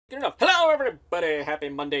Good enough. Hello, everybody. Happy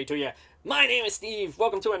Monday to you. My name is Steve.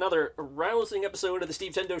 Welcome to another rousing episode of the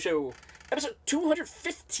Stevetendo Show. Episode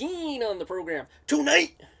 215 on the program.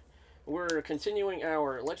 Tonight, we're continuing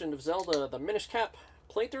our Legend of Zelda, the Minish Cap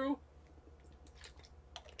playthrough.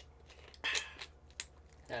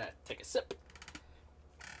 Take a sip.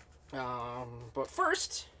 But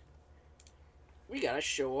first, we gotta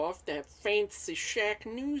show off that fancy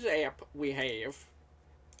Shacknews app we have.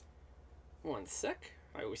 One sec.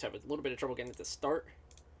 I always have a little bit of trouble getting it to start.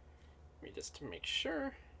 Let me just make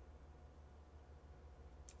sure.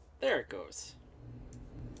 There it goes.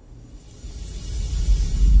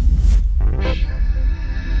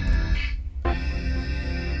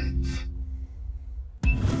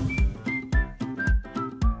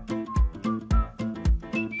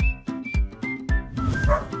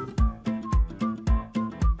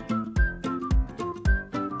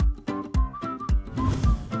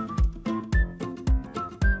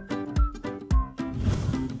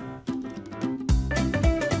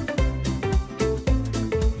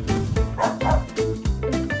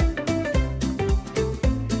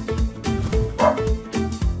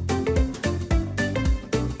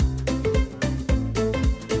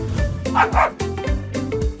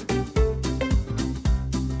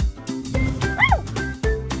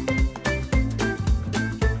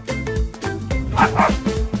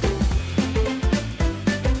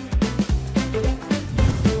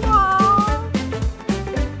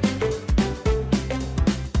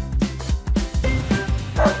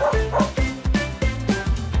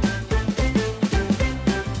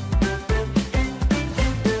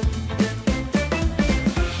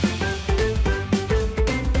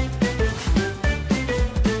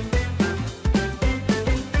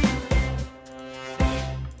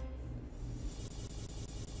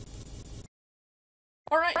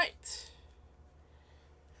 Alright.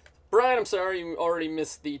 Brian, I'm sorry you already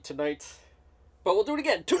missed the tonight. But we'll do it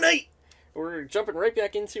again. Tonight! We're jumping right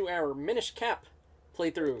back into our Minish Cap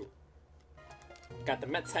playthrough. Got the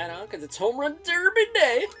Mets hat on because it's Home Run Derby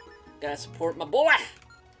Day. Gotta support my boy.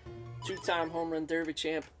 Two-time Home Run Derby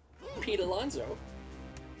champ, Pete Alonso.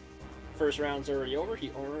 First round's already over.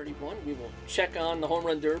 He already won. We will check on the Home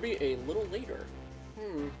Run Derby a little later.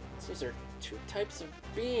 So there are two types of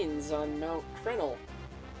beans on Mount Crenel.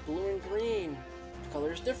 Blue and green. The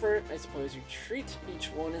color's different. I suppose you treat each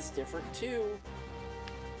one as different too.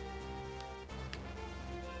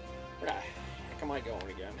 Where the heck am I going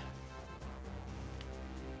again?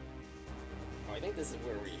 Oh, I think this is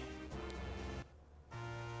where we...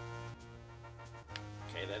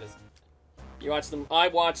 Okay, that is... You watched them... I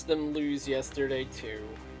watched them lose yesterday too.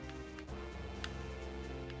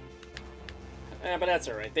 But that's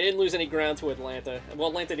alright. They didn't lose any ground to Atlanta. Well,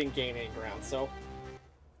 Atlanta didn't gain any ground, so...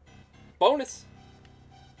 Bonus!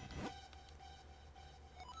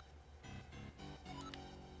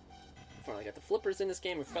 Finally got the flippers in this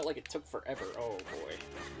game. It felt like it took forever. Oh, boy.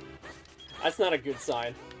 That's not a good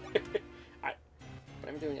sign. But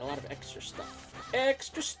I'm doing a lot of extra stuff.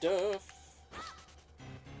 Extra stuff!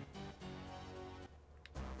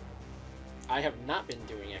 I have not been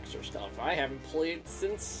doing extra stuff. I haven't played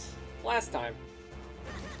since last time.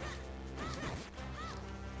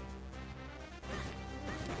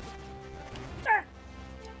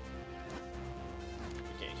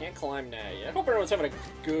 Can't climb now yet. Hope everyone's having a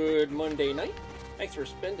good Monday night. Thanks for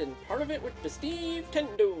spending part of it with the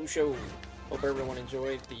Stevetendo Show. Hope everyone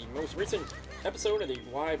enjoyed the most recent episode of the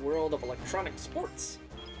Wide World of Electronic Sports.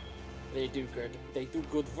 They do good. They do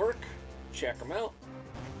good work. Check them out.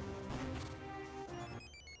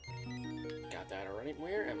 Got that already.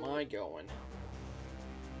 Where am I going?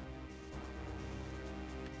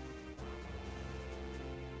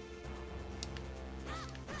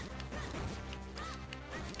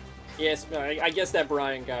 Yes, I guess that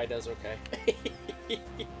Brian guy does okay.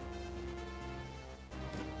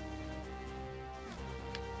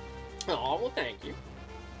 Oh, well, thank you.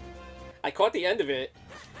 I caught the end of it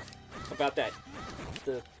about that,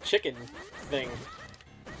 the chicken thing.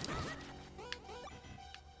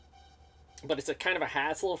 But it's a kind of a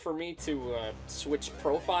hassle for me to switch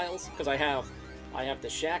profiles because I have the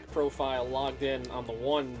Shack profile logged in on the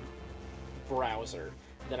one browser,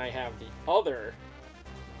 then I have the other.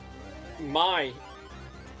 My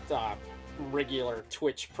regular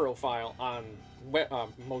Twitch profile on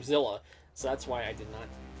Mozilla, so that's why I did not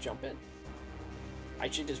jump in.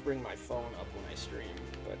 I should just bring my phone up when I stream,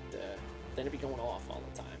 but then it'd be going off all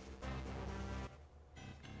the time.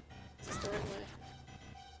 Is this the right way?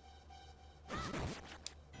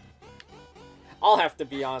 I'll have to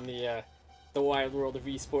be on the wide world of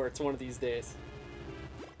esports one of these days.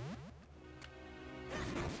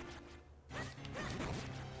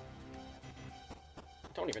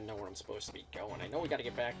 Don't even know where I'm supposed to be going. I know we gotta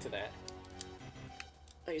get back to that.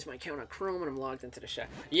 I use my account on Chrome and I'm logged into the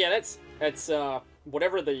shack. Yeah, that's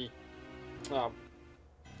whatever the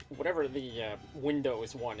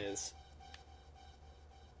Windows one is.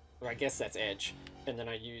 Or I guess that's Edge. And then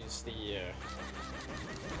I use the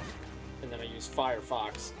and then I use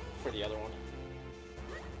Firefox for the other one.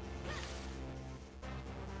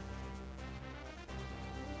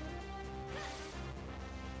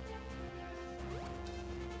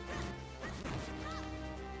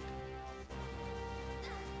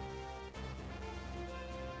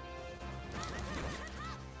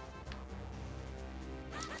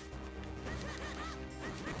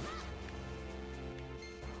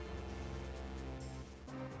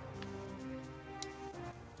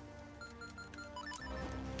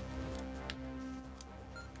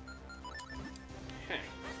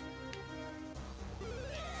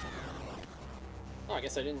 Oh, I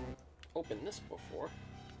guess I didn't open this before.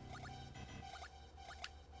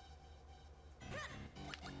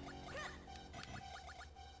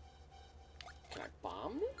 Can I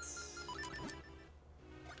bomb this?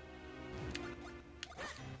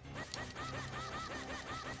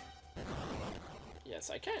 Yes,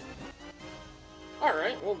 I can.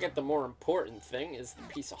 Alright, we'll get the more important thing, is the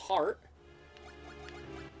piece of heart.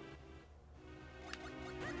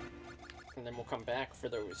 And then we'll come back for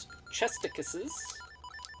those chesticuses.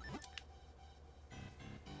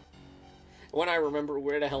 When I remember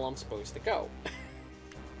where the hell I'm supposed to go. I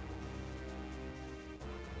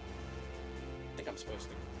think I'm supposed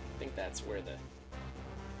to... I think that's where the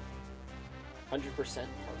 100%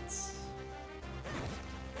 hearts.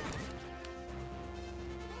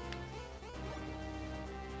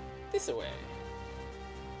 This away.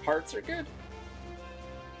 Hearts are good.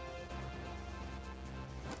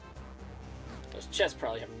 Those chests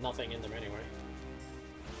probably have nothing in them anyway.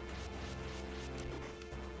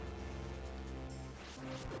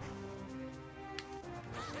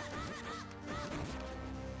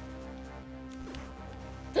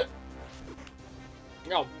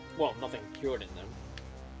 Oh, well, nothing good in them.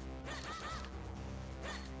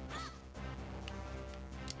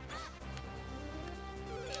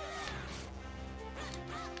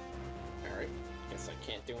 Alright, guess I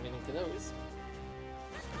can't do anything to those.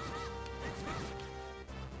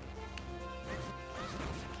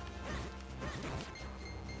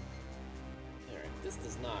 Alright, this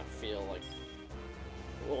does not feel like...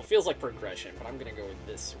 Well, it feels like progression, but I'm gonna go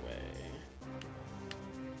this way.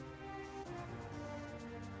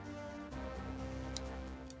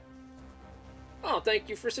 Oh, thank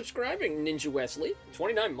you for subscribing, Ninja Wesley.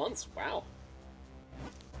 29 months, wow.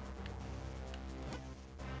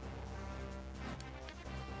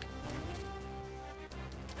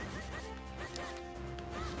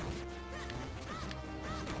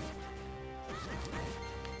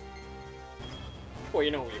 Well,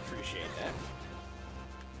 you know we appreciate that.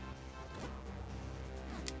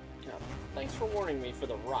 Thanks for warning me for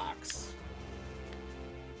the rocks.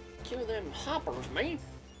 Kill them hoppers, man.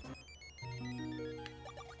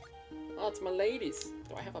 Oh, it's my ladies.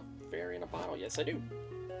 Do I have a fairy in a bottle? Yes, I do.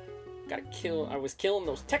 Gotta kill... I was killing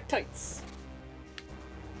those Tektites.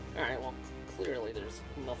 Alright, well, clearly there's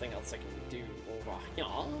nothing else I can do over here.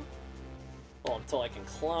 Well, until I can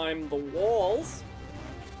climb the walls.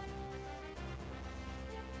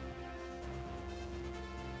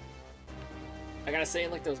 I gotta say,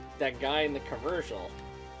 like that guy in the commercial,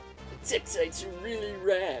 the Tektites are really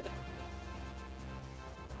rad.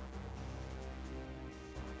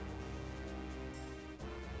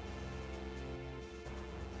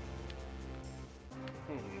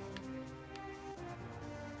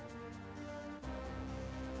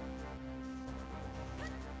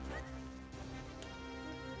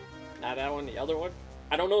 Not that one, the other one?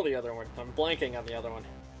 I don't know the other one. I'm blanking on the other one.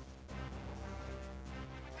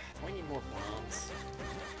 Do I need more bombs?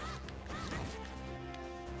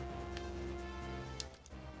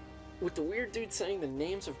 With the weird dude saying the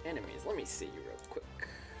names of enemies. Let me see real quick.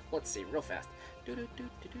 Let's see, real fast.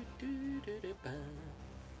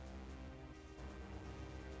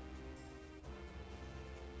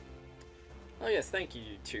 Oh yes, thank you,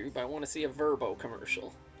 YouTube. I want to see a Verbo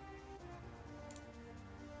commercial.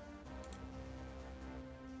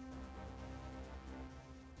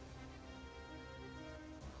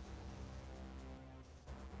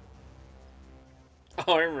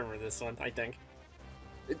 Oh, I remember this one, I think.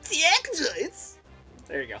 It's the Exits!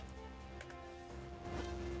 There you go.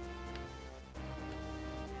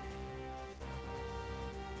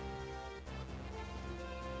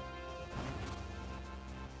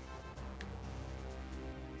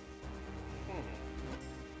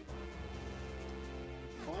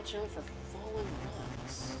 Why Watch out for fallen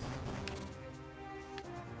rocks.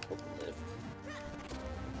 Lift.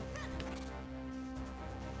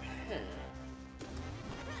 Huh.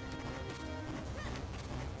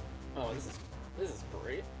 Oh, this is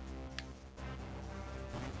great.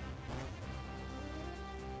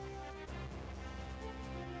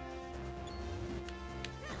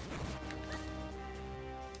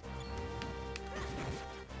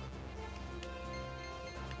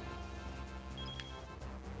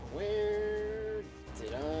 Where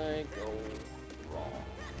did I go wrong?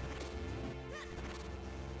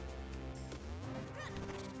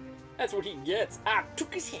 That's what he gets. I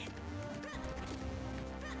took his head.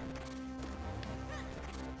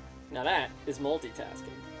 Now that is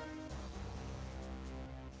multitasking.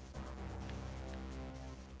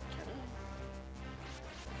 Can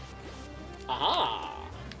I? Aha!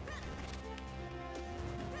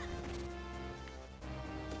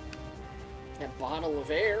 That bottle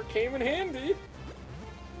of air came in handy.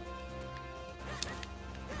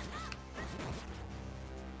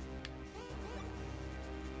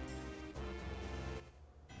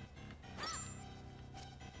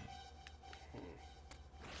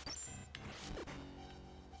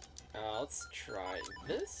 Let's try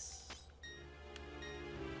this.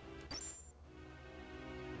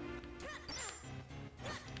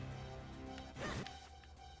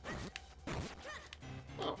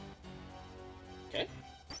 Oh. Okay.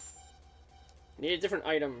 Need a different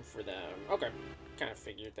item for them. Okay. Kind of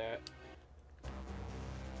figured that.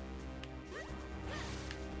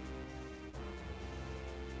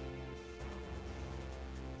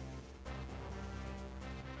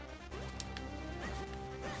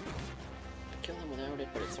 Kill him without it,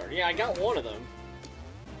 but it's hard. Yeah, I got one of them.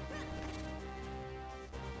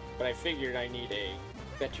 But I figured I need a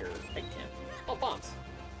better item. Oh, bombs.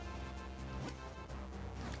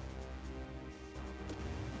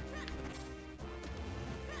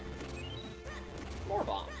 More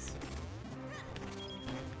bombs.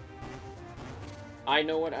 I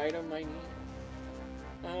know what item I need.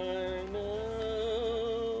 I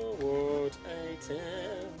know what item.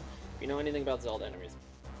 If you know anything about Zelda enemies.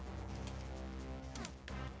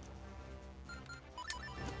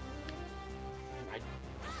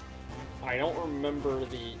 I don't remember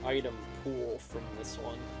the item pool from this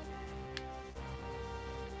one.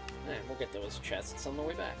 Eh, we'll get those chests on the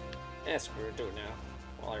way back. Eh, screw it, do it now.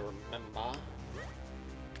 While I remember.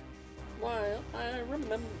 While I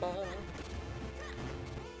remember.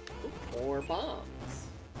 Ooh, more bombs.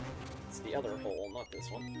 It's the other hole, not this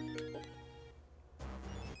one.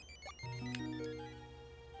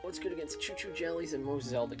 What's good against choo-choo jellies in most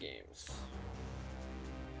Zelda games?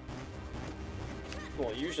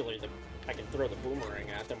 Well, usually I can throw the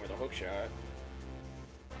boomerang at them with a hook shot.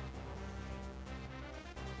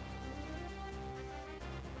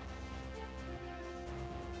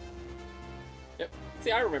 Yep.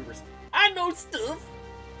 See, I remember. I know stuff!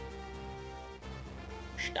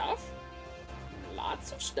 Stuff?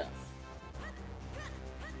 Lots of stuff.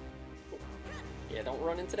 Yeah, don't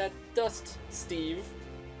run into that dust, Steve.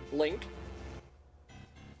 Link.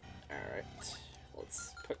 Alright.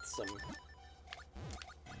 Let's put some...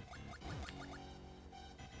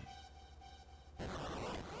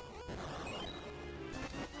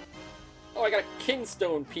 Oh, I got a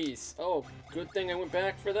Kingstone piece. Oh, good thing I went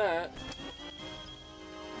back for that.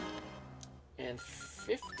 And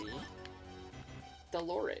 50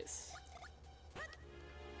 Dolores.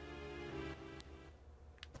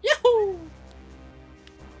 Yahoo!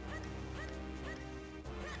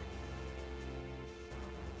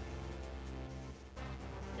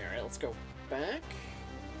 Alright, let's go back.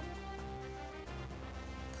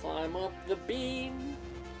 Climb up the beam.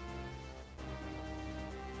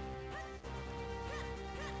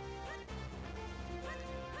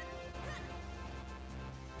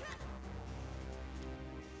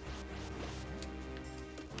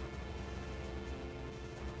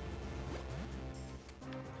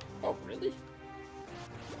 Oh, really?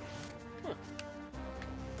 Huh.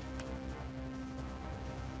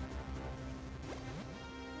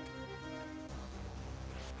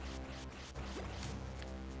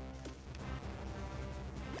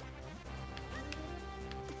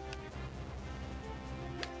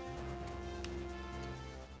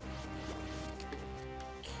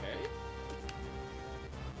 Okay.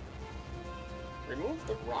 Remove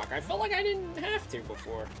the rock. I felt like I didn't have to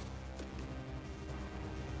before.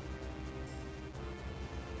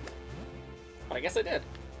 But I guess I did.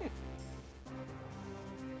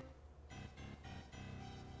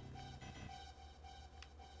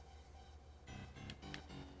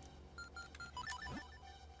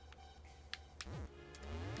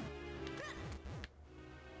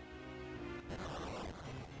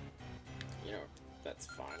 That's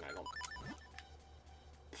fine, I don't...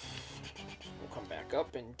 We'll come back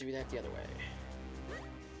up and do that the other way.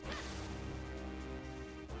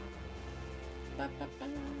 Ba, ba, ba,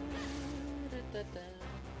 da, da, da.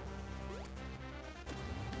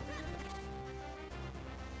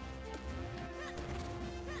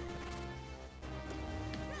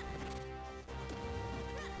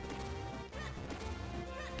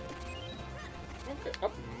 Okay,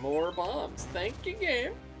 up more bombs. Thank you,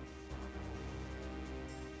 game.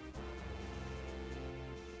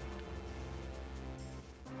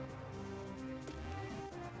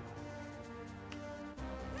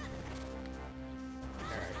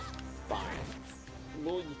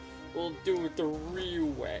 We'll do it the real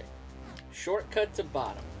way. Shortcut to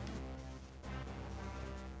bottom.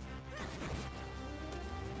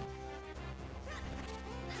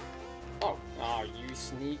 Oh, you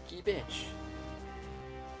sneaky bitch.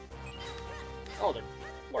 Oh,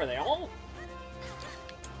 what are they all?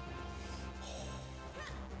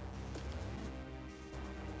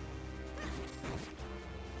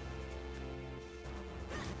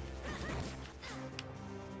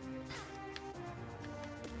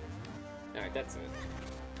 Alright, that's it.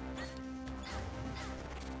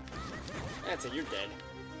 That's it, you're dead.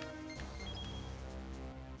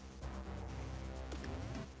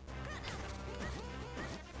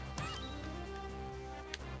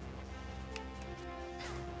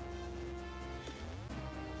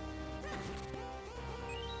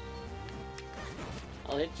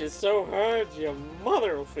 I'll hit you so hard, your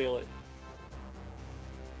mother will feel it.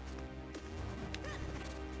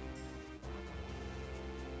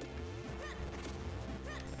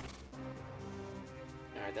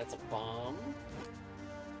 Alright, that's a bomb.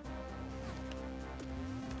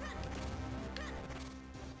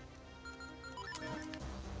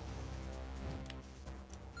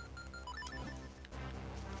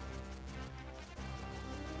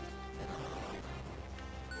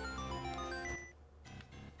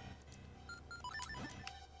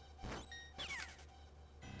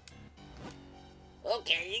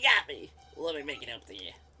 Okay, you got me. Let me make it up to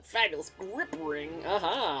you. Fabulous grip ring.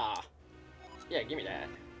 Aha! Yeah, give me that.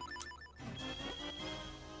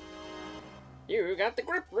 You got the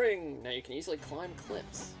grip ring! Now you can easily climb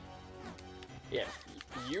cliffs. Yeah,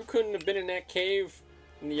 you couldn't have been in that cave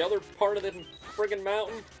in the other part of the friggin'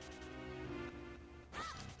 mountain.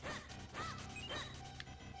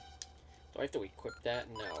 Do I have to equip that?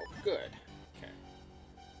 No. Good. Okay.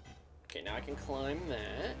 Okay, now I can climb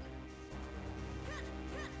that.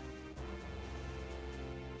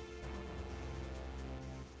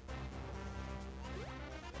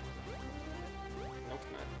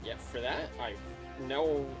 Yeah, for that, I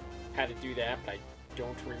know how to do that, but I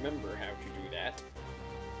don't remember how to do that.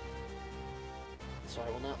 So I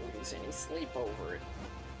will not lose any sleep over it.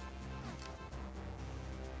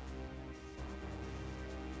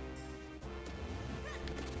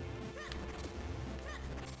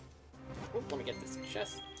 Oop, let me get this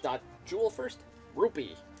chest. Jewel first?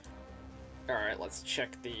 Rupee. Alright, let's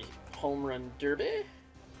check the home run derby.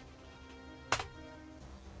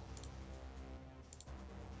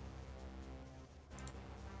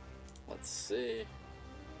 Let's see.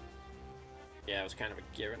 Yeah, it was kind of a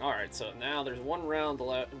given. Alright, so now there's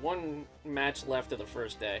one match left of the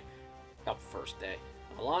first day. First day.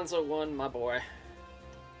 Alonso won, my boy.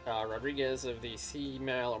 Rodriguez of the Sea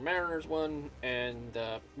Mariners won, and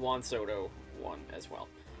Juan Soto won as well.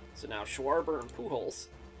 So now Schwarber and Pujols,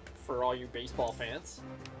 for all you baseball fans,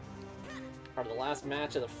 are the last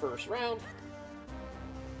match of the first round.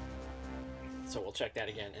 So we'll check that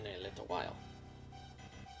again in a little while.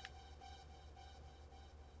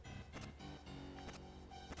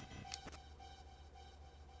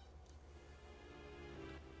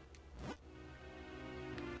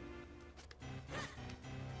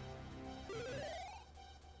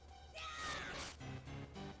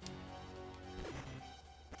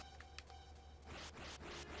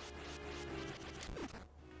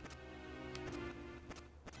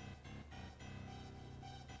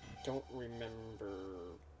 Don't remember.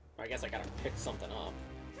 I guess I gotta pick something up.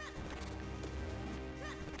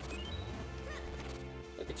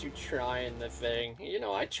 Look at you trying the thing. You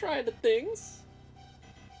know, I try the things.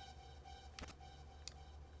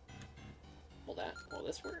 Will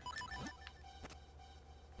this work?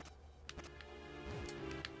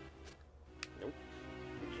 Nope.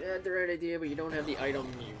 You had the right idea, but you don't have the item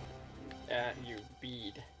you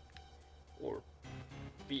bead. Or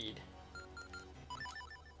bead.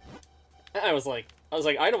 I was like,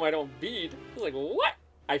 item I don't bead. I was like, what?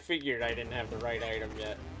 I figured I didn't have the right item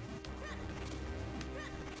yet.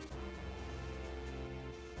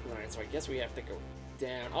 Alright, so I guess we have to go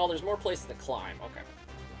down. Oh, there's more places to climb. Okay.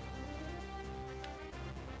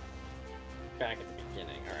 Back at the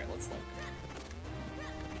beginning. Alright, let's look.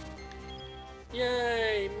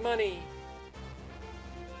 Yay! Money!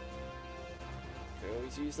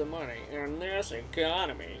 Always use the money in this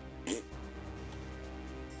economy.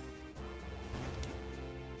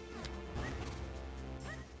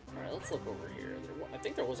 Alright, let's look over here. I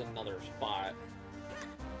think there was another spot.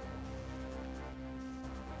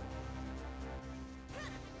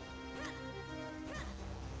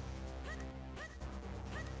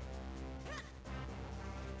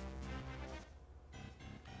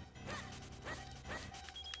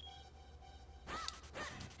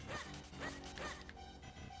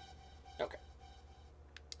 Okay.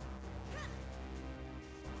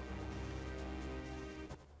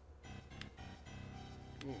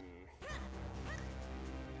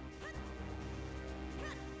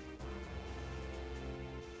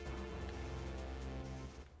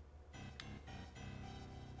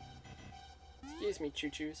 Excuse me,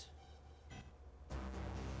 choo-choos.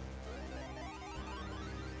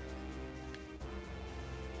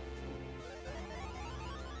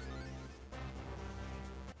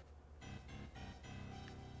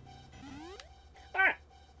 Ah!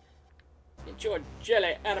 Get your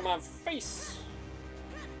jelly out of my face!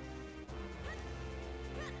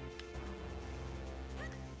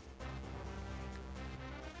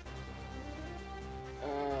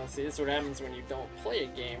 See, this is what happens when you don't play a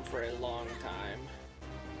game for a long time.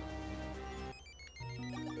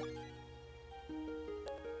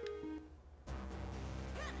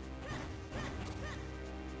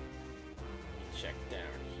 Check down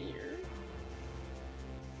here.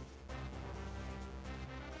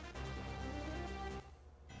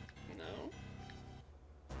 No.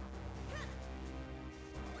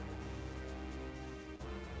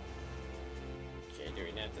 Okay,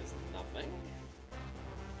 doing that does nothing.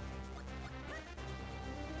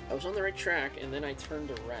 I was on the right track, and then I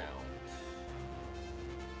turned around.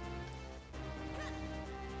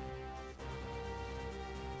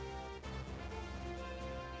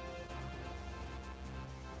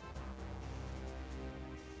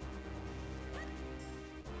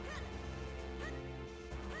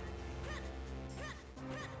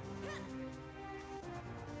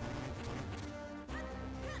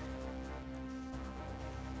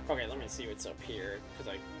 Okay, let me see what's up here,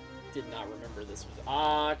 because I did not remember this was...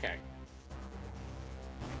 Ah, okay.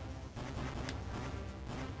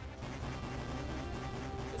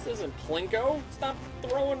 This isn't Plinko. Stop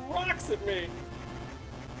throwing rocks at me.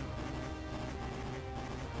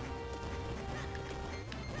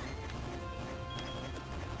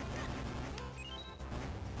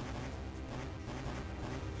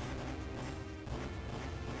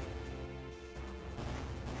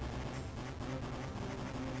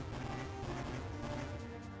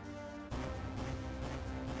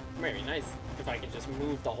 Might be nice if I could just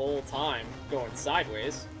move the whole time going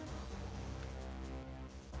sideways.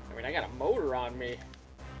 I mean, I got a motor on me.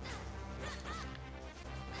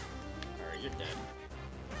 Alright, you're dead.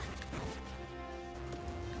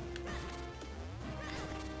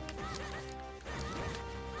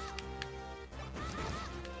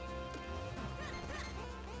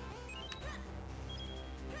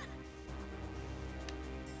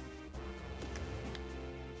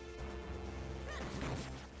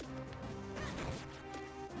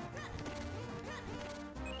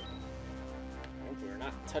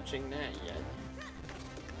 Touching that yet.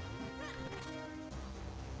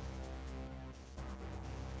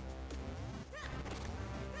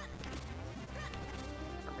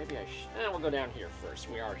 Or maybe I should... we'll go down here first.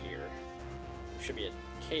 We are here. Should be a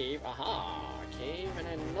cave. Aha! A cave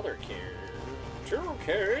and another cave. 2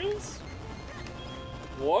 caves!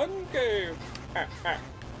 1 cave!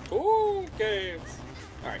 2 caves!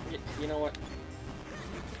 Alright, you know what?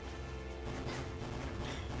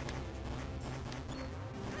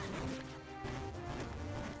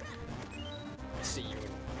 See you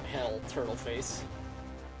in hell, turtle face.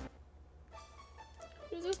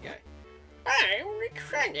 Who's this guy? I'm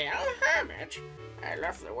Crenel, hermit. I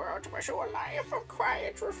left the world to pursue a life of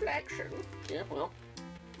quiet reflection. Yeah, well,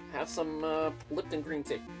 have some Lipton green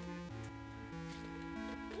tea.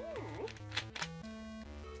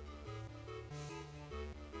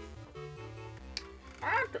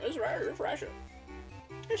 That is very refreshing.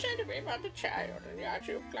 You said to me about the child, and yet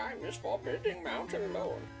you've climbed this forbidding mountain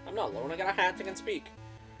alone. I'm not alone, I got a hat that can speak.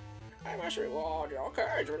 I must reward your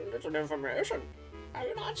courage with a little information. Have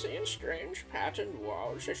you not seen strange patterned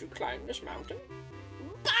walls as you climb this mountain?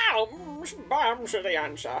 Bombs! Bombs are the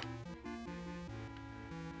answer.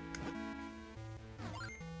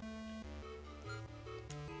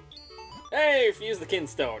 Hey, fuse the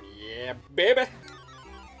kinstone. Yeah, baby.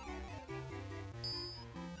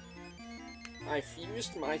 I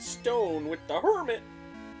fused my stone with the hermit.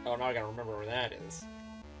 Oh, now I gotta remember where that is.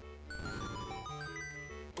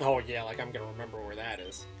 Oh, yeah, like I'm gonna remember where that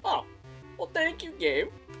is. Oh, well, thank you, game.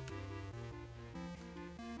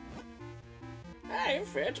 Hey,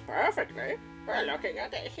 fits perfectly. We're looking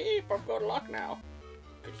at a heap of good luck now.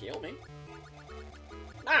 Could heal me.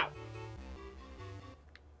 Now!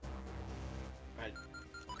 I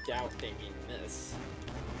doubt they mean this.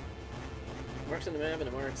 Marks on the map and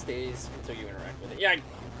the mark stays until you interact with it. Yeah,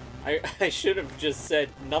 I should have just said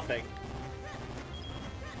nothing.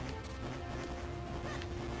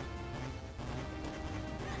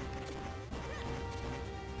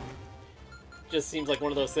 Just seems like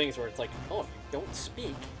one of those things where it's like, oh, if you don't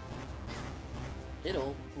speak,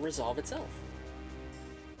 it'll resolve itself.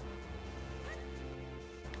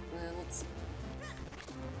 Well, let's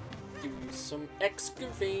do some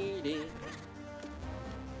excavating.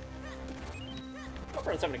 Hope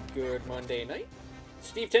everyone's having a good Monday night.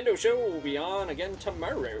 Stevetendo show will be on again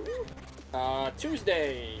tomorrow.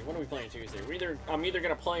 Tuesday. What are we playing Tuesday? I'm either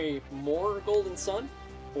gonna play more Golden Sun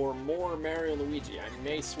or more Mario and Luigi. I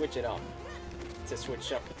may switch it up to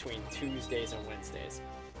switch up between Tuesdays and Wednesdays,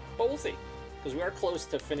 but we'll see, because we are close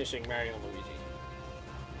to finishing Mario and Luigi.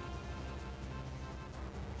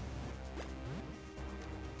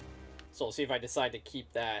 So we'll see if I decide to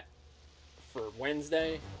keep that for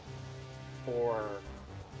Wednesday or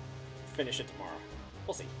finish it tomorrow.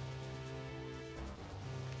 We'll see.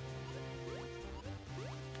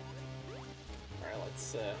 Alright,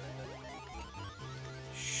 let's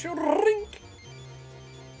shrink.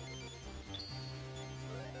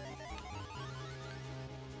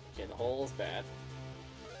 Okay, the hole is bad.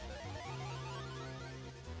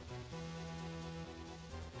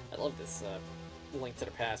 I love this Link to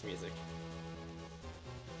the Past music.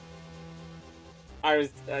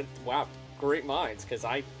 Wow, great minds, because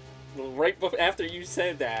right after you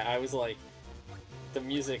said that, I was like, the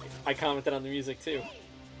music, I commented on the music too.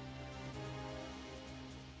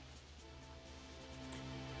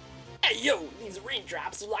 Hey yo, these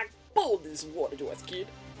raindrops are like boulders of water to us, kid.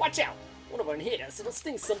 Watch out, one of them hit us, it'll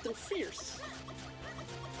sting something fierce.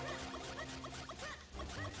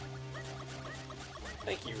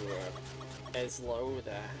 Thank you, Ezlo,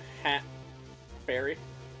 the hat fairy.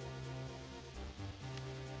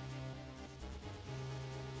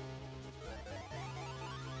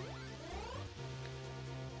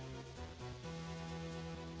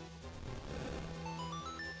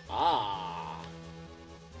 Ah.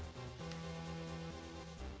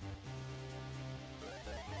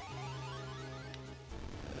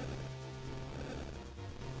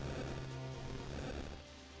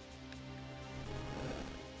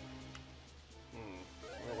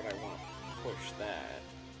 Where would I want to push that?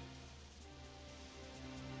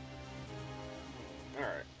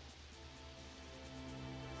 Alright.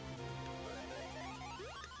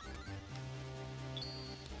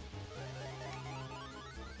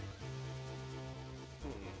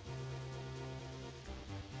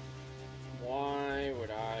 Why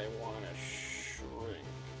would I want to shrink?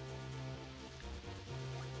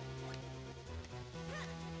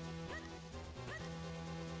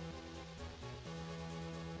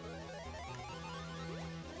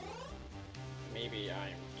 Maybe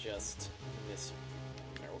I'm just this.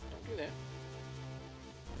 No, don't do that.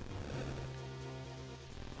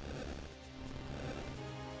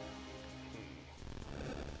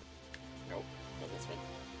 Nope, go this way.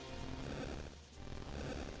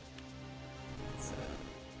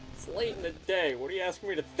 It's late in the day. What are you asking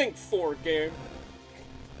me to think for, game?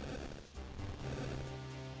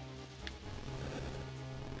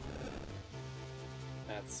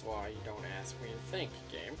 That's why you don't ask me to think,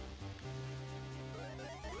 game.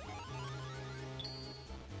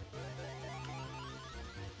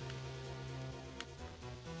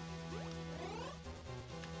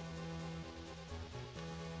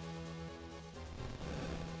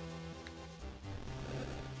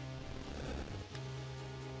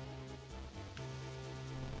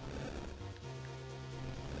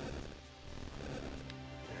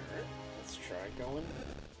 Try going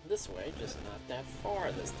this way, just not that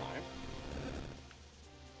far this time.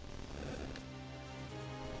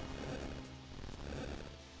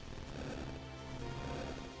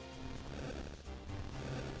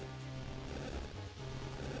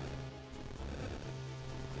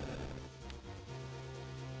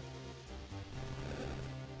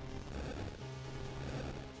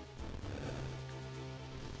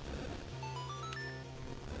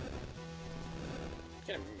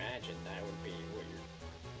 I can imagine that would be what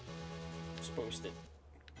you're supposed to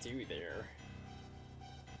do there.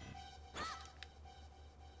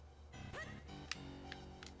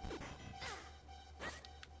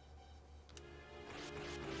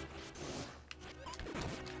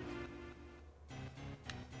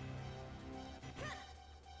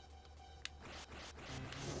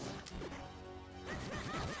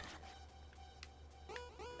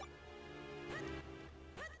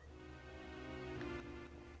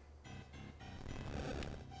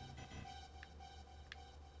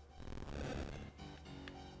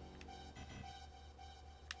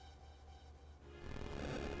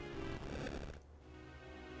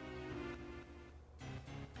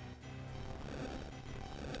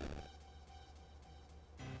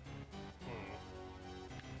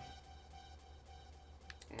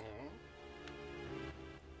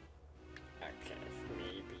 Okay,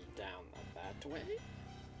 maybe down that way?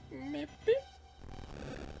 Maybe?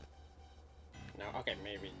 No, okay,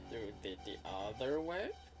 maybe do the other way?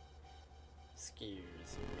 Excuse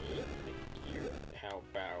me, thank you. How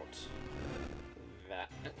about that?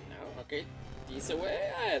 No, okay, this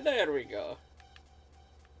way? Ah, there we go.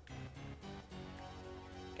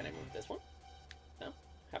 Can I move this one? No?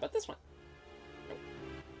 How about this one? Nope.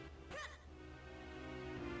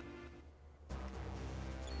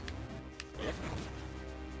 Yep.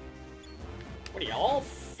 What are y'all,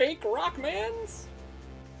 fake Rockmans?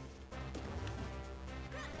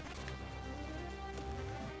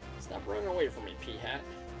 Stop running away from me, P-Hat.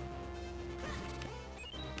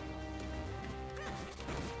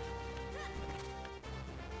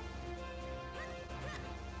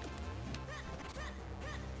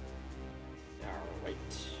 Alright.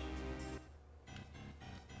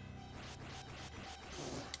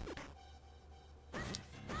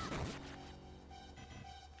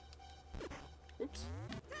 Oops.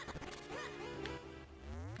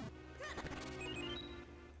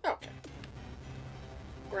 Okay.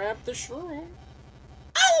 Grab the shroom.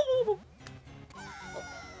 Ow! Oh,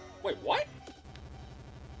 wait, what?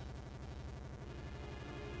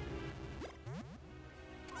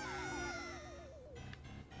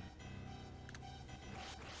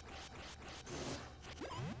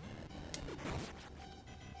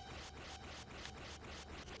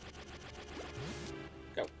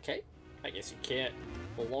 Okay, I guess you can't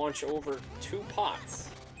launch over 2 pots.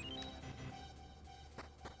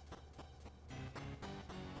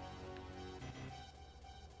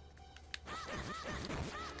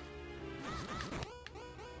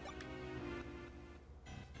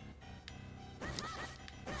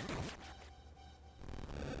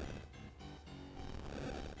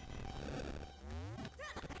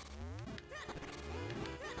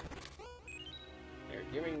 They're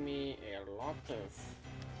giving me a lot of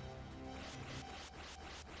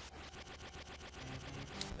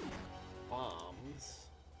bombs.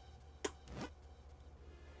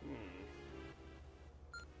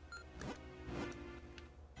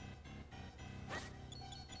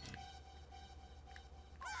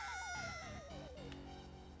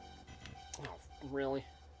 Oh, really?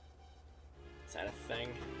 Is that a thing?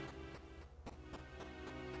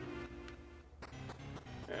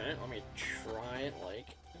 Alright, let me try it like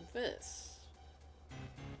this.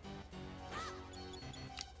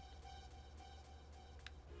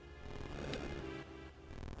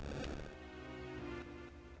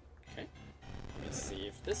 Okay, let me see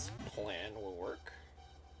if this plan will work.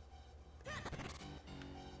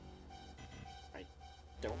 I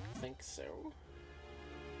don't think so.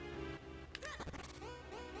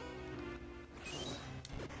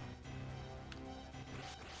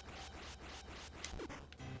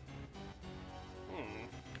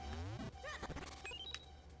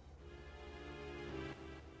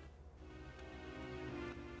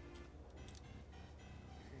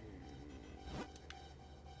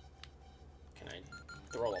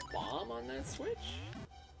 Throw a bomb on that switch?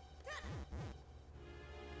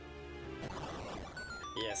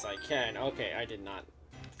 Yes, I can. Okay, I did not...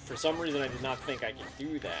 For some reason, I did not think I could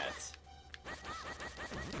do that.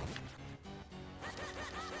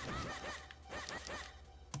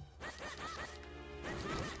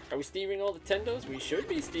 Are we Steving all the Tendos? We should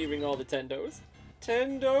be Steving all the Tendos.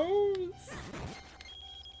 Tendos!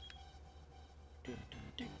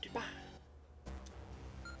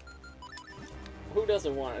 Who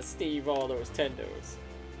doesn't want to Steve all those Tendos?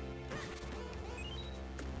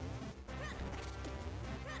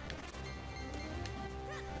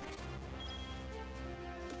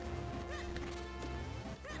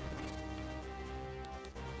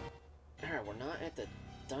 Alright, we're not at the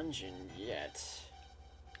dungeon yet.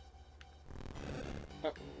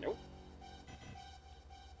 Oh, nope.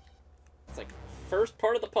 It's like, first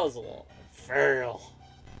part of the puzzle. Fail.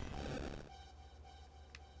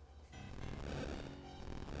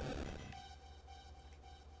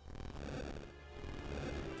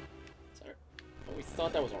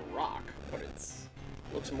 thought that was a rock, but it's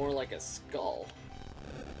looks more like a skull.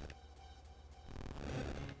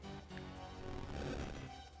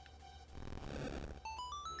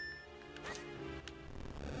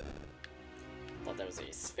 Thought that was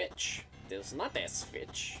a switch. It was not a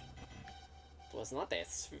switch. It was not a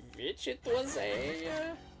switch. It was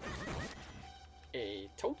a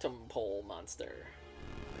totem pole monster.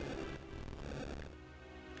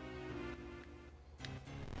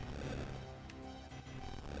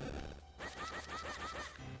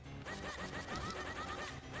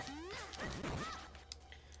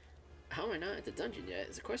 How am I not at the dungeon yet?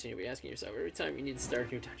 It's a question you'll be asking yourself every time you need to start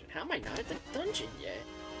a new dungeon. How am I not at the dungeon yet?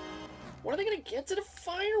 When are they gonna get to the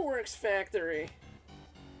fireworks factory?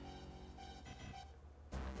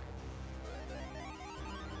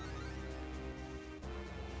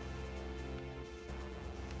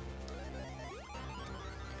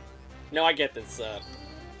 No, I get this.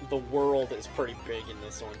 The world is pretty big in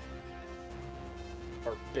this one.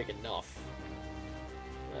 Or big enough.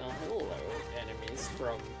 Well, hello, enemies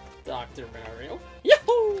from Dr. Mario.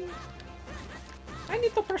 Yahoo! I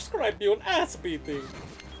need to prescribe you an ass beating.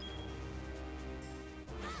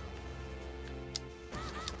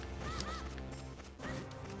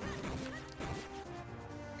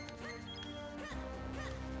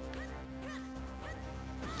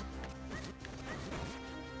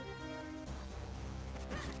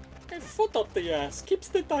 A foot up the ass keeps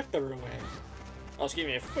the doctor away. Oh, excuse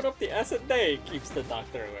me, a foot up the ass a day keeps the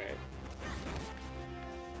doctor away.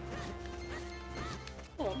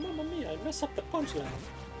 Oh, mamma mia, I messed up the punchline.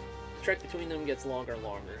 The trek between them gets longer and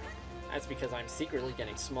longer. That's because I'm secretly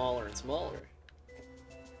getting smaller and smaller.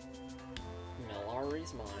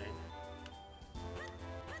 Malari's mine.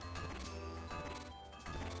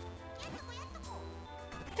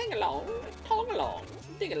 Dig along, tog along,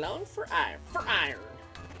 dig along for iron.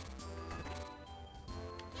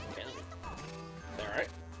 Okay, alright,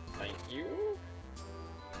 thank you.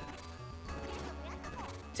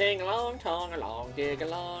 Ting along, tong along, dig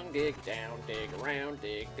down, dig around,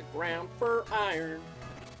 dig the ground for iron.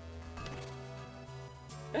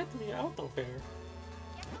 Let me out of here.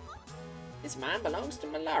 This mine belongs to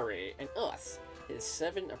Malari and us, his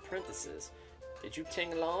 7 apprentices. Did you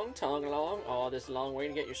ting along, tong along, all this long way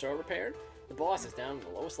to get your sword repaired? The boss is down in the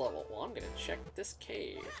lowest level. Well, I'm gonna check this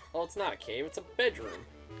cave. Oh, it's not a cave, it's a bedroom.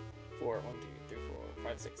 4, 1, 2, 3, 4,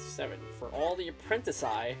 5, 6, 7. For all the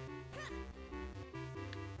apprentici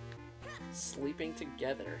sleeping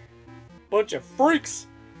together. Bunch of freaks!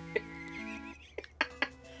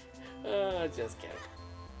 Just kidding.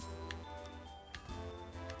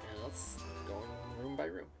 Now let's go room by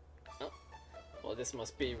room. Oh. Well, this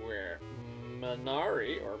must be where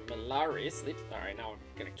Malari sleeps. Alright, now I'm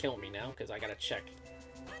gonna kill me now, because I gotta check.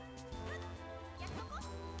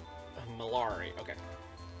 Malari, okay.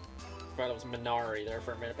 Thought it was Minari there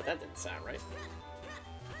for a minute, but that didn't sound right.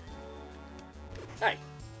 Hey!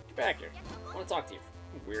 Get back here. I want to talk to you,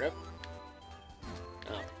 weirdo.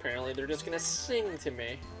 Oh, apparently they're just gonna sing to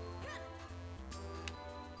me.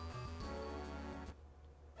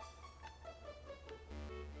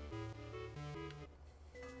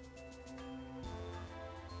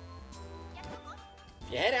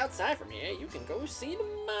 If you head outside from here, you can go see the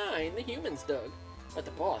mine the humans dug. But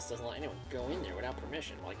the boss doesn't let anyone go in there without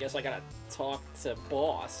permission. Well, I guess I gotta talk to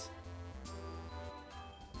boss.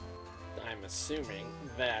 I'm assuming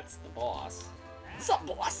that's the boss. Sup,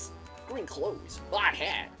 boss? Green clothes, white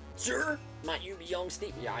hat. Sir, might you be young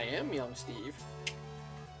Steve? Yeah, I am young Steve.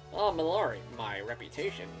 Oh, Malari, my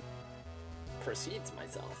reputation precedes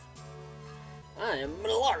myself. I am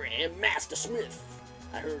Malari, Master Smith.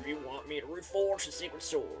 I heard you want me to reforge the sacred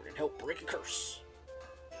sword and help break a curse.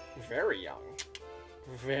 Very young.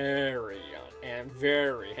 Very young. And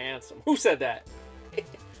very handsome. Who said that?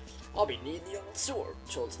 I'll be needing the old sword,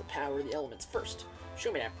 which holds the power of the elements first.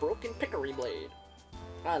 Show me that broken pickery blade.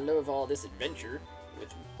 I love all this adventure.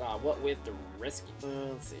 What with the rescue...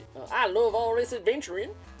 let's see. I love all this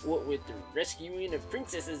adventuring. What with the rescuing of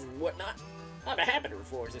princesses and whatnot. I'd be happy to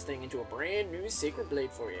reforge this thing into a brand new sacred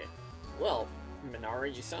blade for you. Well,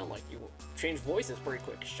 Minari, you sound like you change voices pretty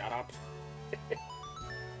quick. Shut up.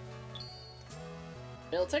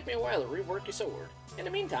 It'll take me a while to rework your sword. In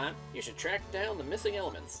the meantime, you should track down the missing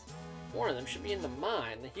elements. One of them should be in the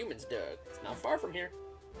mine the humans dug. It's not far from here.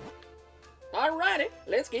 Alrighty,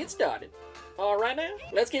 let's get started. Alright now,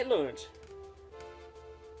 let's get lunch.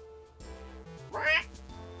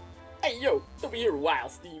 Hey yo, don't be here a while,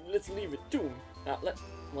 Steve. Let's leave it to him.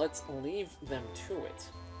 Let's leave them to it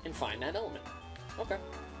and find that element. Okay.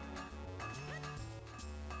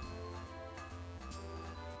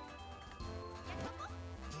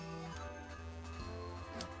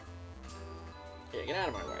 Yeah, get out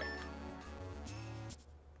of my way.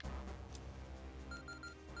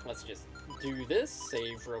 Let's just do this,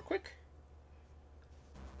 save real quick.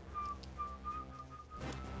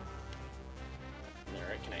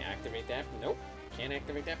 Alright, can I activate that? Nope. Can't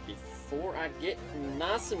activate that before I get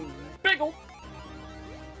nice and biggle.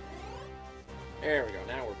 There we go,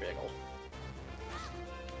 now we're biggle.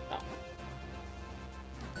 Oh.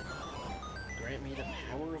 Grant me the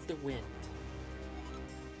power of the wind.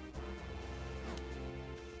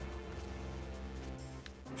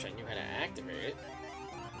 Wish I knew how to activate it.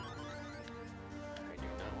 I do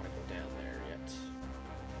not want to go down there yet.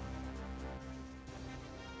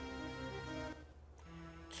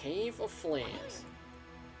 Cave of Flames.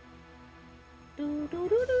 Doo, doo,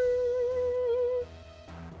 doo, doo.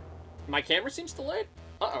 My camera seems delayed?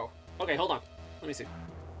 Uh-oh. Okay, hold on. Let me see.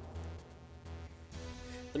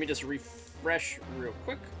 Let me just refresh real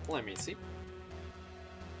quick. Let me see.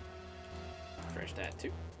 Refresh that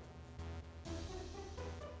too.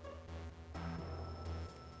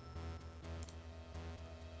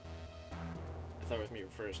 I thought it was me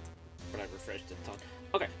first, but I refreshed it a ton.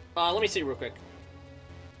 Okay, let me see real quick.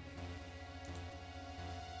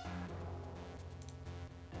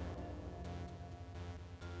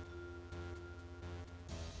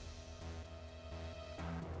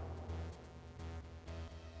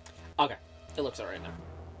 Okay, it looks alright now.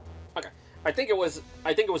 Okay, I think it was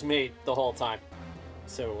made the whole time,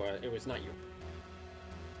 so it was not you.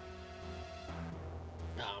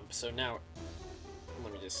 So now,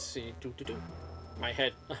 let me just see. My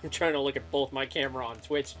head. I'm trying to look at both my camera on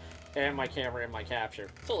Twitch and my camera in my capture,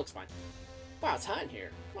 so it looks fine. Wow, it's hot in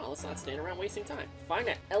here. Well, let's not stand around wasting time. Find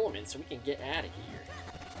that element so we can get out of here.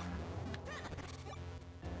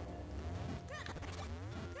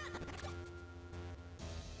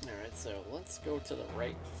 Alright, so let's go to the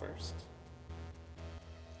right first.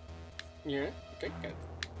 Yeah, okay, good.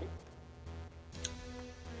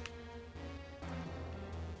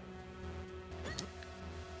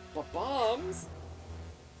 But bombs?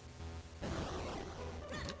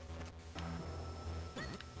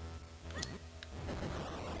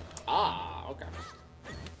 Ah, okay.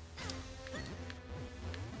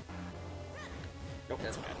 Nope,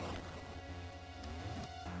 that's bad.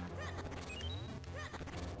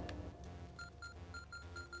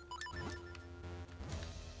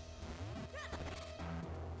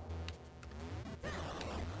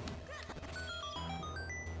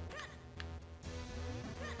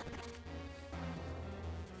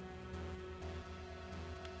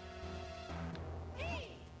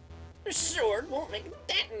 Your sword won't make a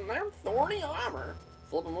dent in their thorny armor.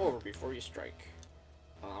 Flip them over before you strike.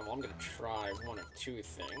 I'm gonna try one of two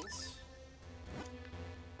things.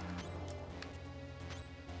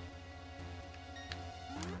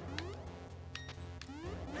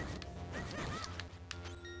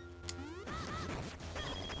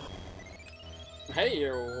 Hey,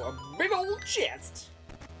 you, a big old chest.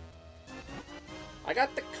 I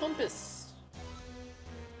got the compass.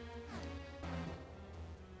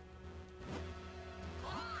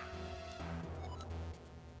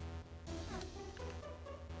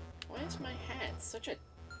 Why is my hat such a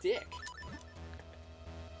dick?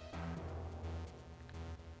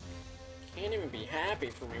 Can't even be happy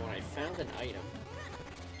for me when I found an item.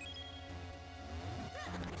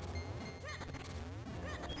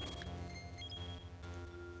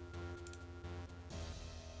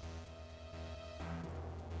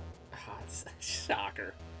 Ah, it's a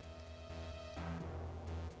shocker.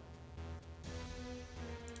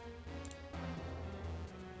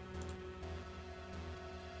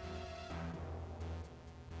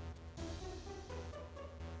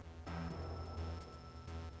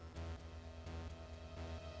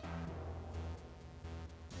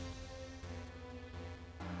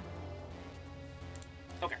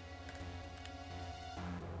 Okay.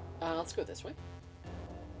 Let's go this way.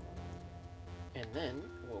 And then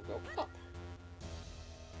we'll go up.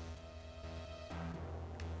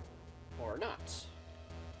 Or not.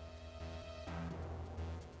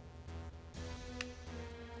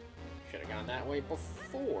 Should have gone that way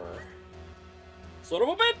before. Son of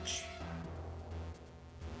a bitch!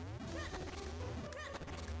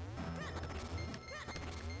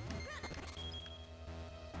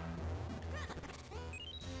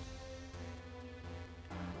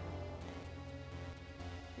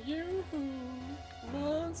 Yoo-hoo!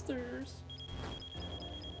 Monsters!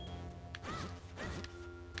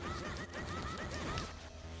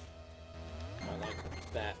 I like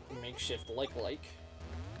that makeshift like.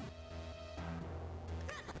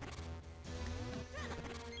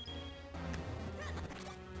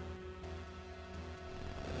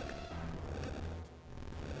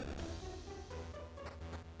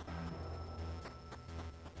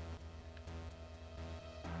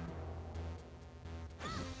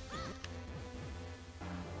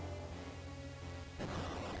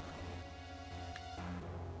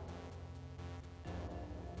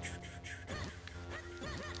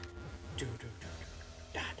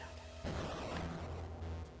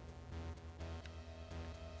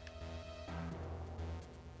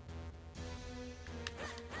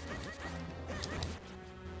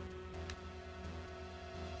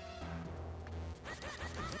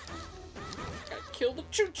 kill the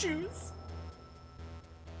choo-choos.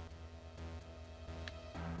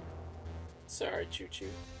 Sorry, choo-choo.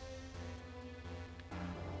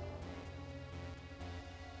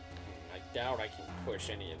 I doubt I can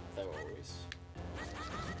push any of those.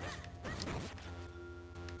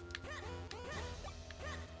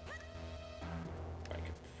 I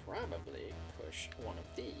could probably push one of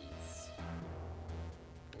these.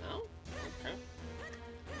 No? Okay.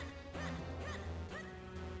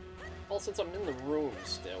 Well, since I'm in the room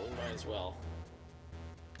still, we might as well.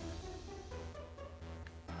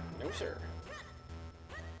 No, sir.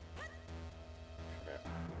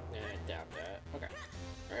 Nah, I doubt that. Okay.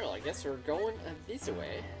 Alright, well, I guess we're going this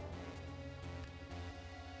way.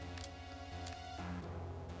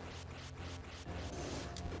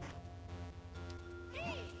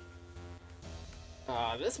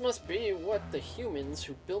 This must be what the humans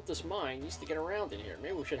who built this mine used to get around in here.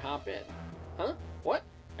 Maybe we should hop in. Huh? What?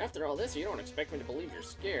 After all this, you don't expect me to believe you're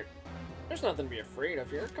scared. There's nothing to be afraid of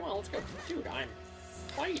here. Come on, let's go. Dude, I'm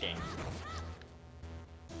fighting.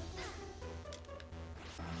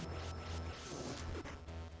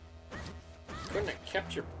 Couldn't have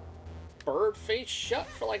kept your bird face shut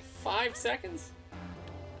for like 5 seconds?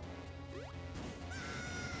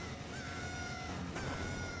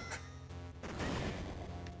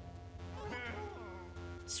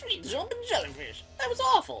 Sweet jumping jellyfish! That was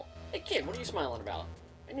awful! Hey kid, what are you smiling about?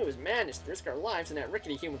 I knew it was madness to risk our lives in that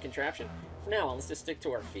rickety human contraption. From now on, let's just stick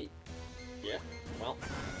to our feet. Yeah, well,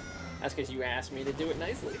 that's because you asked me to do it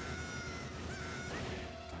nicely.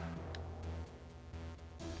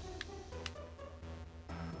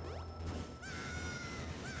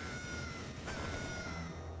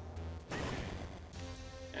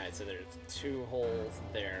 Alright, so there's 2 holes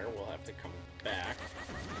there. We'll have to come back.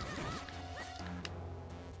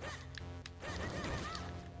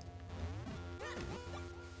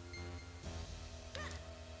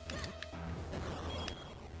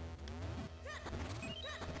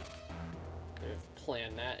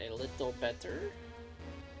 Plan that a little better.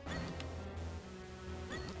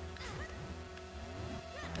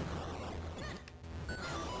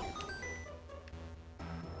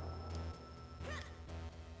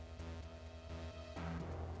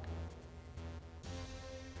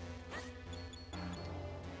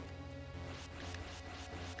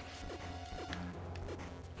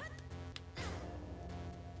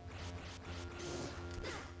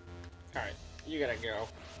 Alright, you gotta go.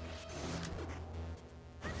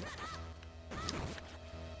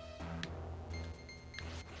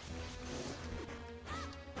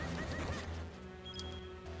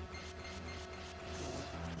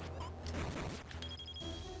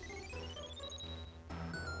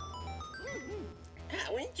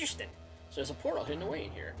 Interesting. So there's a portal hidden away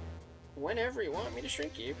in here. Whenever you want me to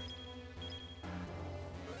shrink you.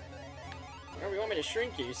 Whenever you want me to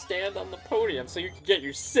shrink you, stand on the podium so you can get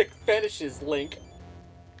your sick fetishes, Link.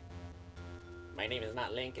 My name is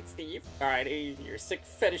not Link, it's Steve. Alright, your sick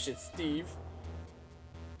fetishes, Steve.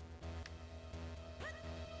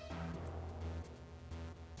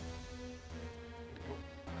 Nope,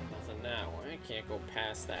 nothing that way. Can't go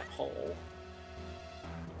past that hole.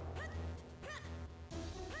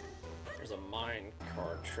 There's a mine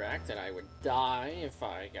cart track that I would die if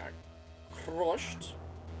I got crushed.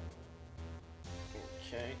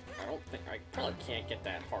 Okay, I don't think I probably can't get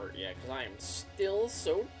that heart yet because I am still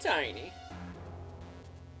so tiny.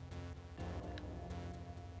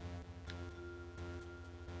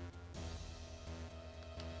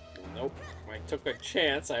 Nope, I took a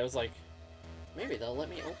chance. I was like, maybe they'll let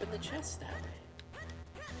me open the chest that way.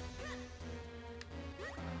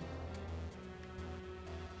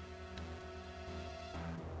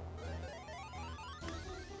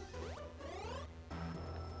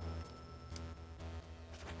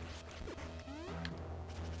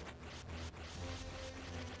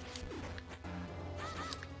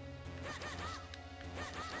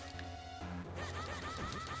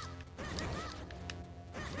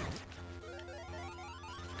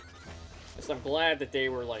 I'm glad that they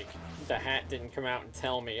were like, the hat didn't come out and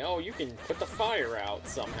tell me, oh, you can put the fire out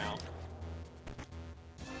somehow.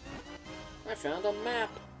 I found a map.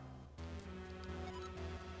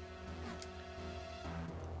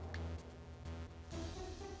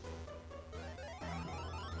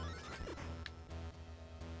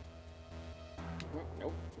 Oh,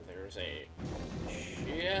 nope, there's a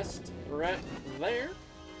chest right there.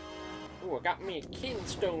 Ooh, I got me a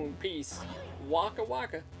kinstone piece. Waka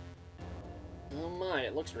waka. Oh my,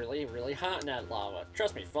 it looks really, really hot in that lava.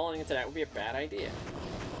 Trust me, falling into that would be a bad idea.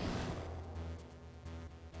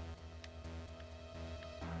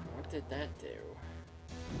 What did that do?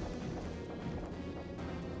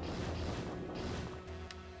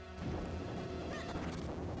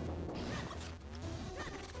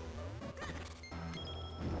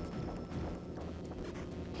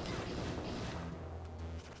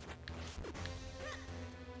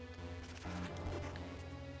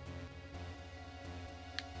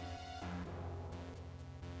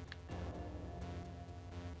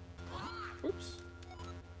 Oops.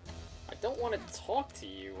 I don't want to talk to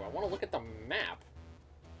you. I want to look at the map.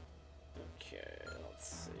 Okay, let's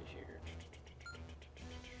see here.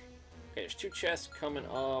 Okay, there's 2 chests coming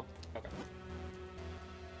up. Okay.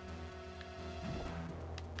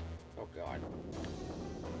 Oh god.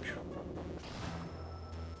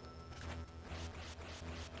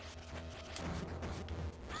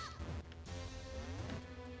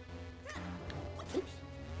 Oops.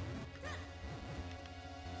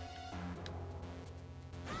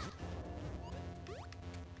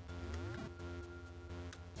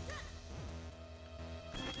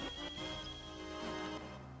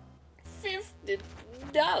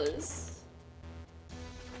 $50.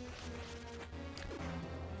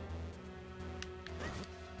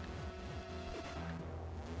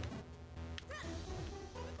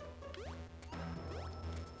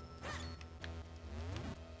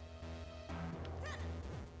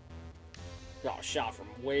 Oh, shot from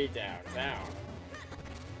way downtown.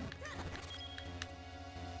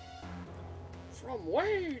 From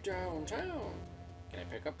way downtown. Can I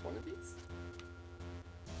pick up one of these?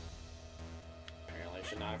 Apparently I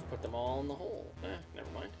should not have put them all in the hole.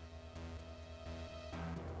 Never mind.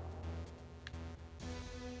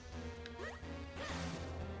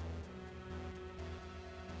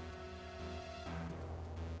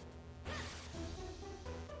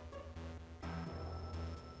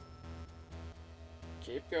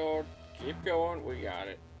 Keep going, we got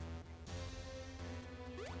it.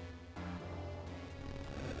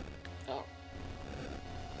 Oh.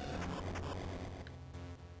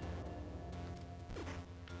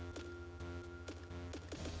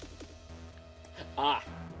 Ah,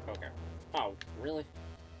 okay. Oh, really?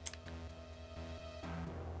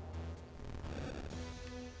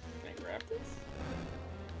 Can I grab this?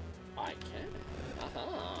 I can.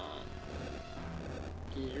 Aha.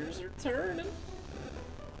 Gears are turning.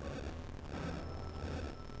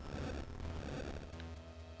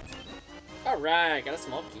 Alright, got a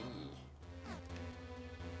small key.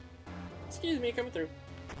 Excuse me, coming through.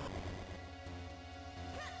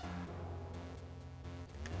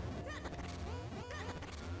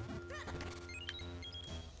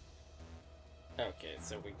 Okay,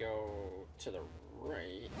 so we go to the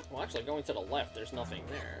right. Well, actually, going to the left, there's nothing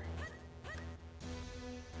there.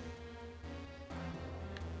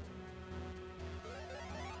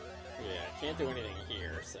 Yeah, can't do anything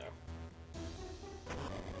here, so...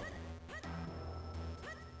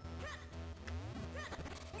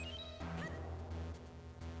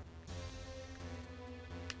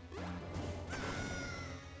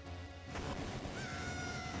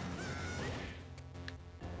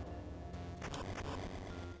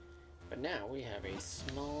 Now we have a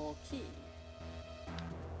small key.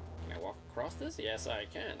 Can I walk across this? Yes, I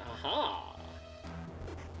can. Aha!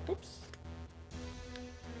 Oops.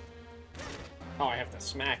 Oh, I have to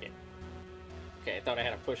smack it. Okay, I thought I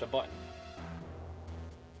had to push a button.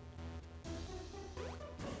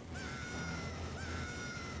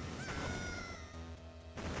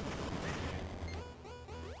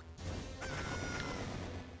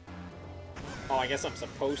 Oh, I guess I'm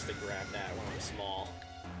supposed to grab that when I'm small.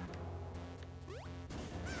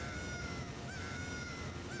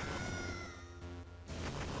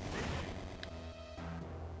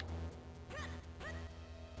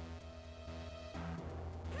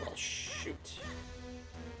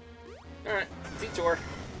 Alright, detour.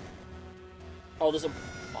 Oh, there's a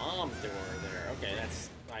bomb door there. Okay, that's...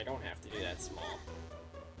 I don't have to do that small.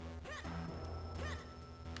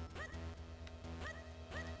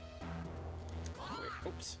 Wait,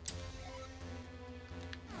 oops.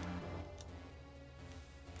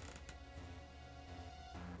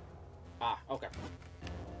 Ah, okay.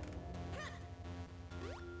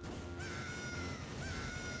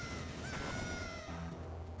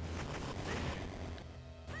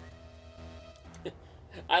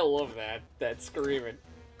 I love that screaming.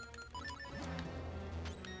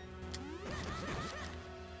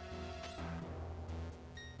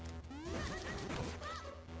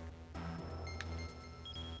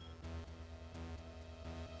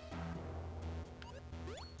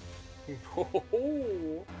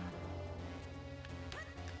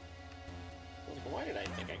 Why did I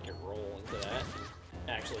think I could roll into that and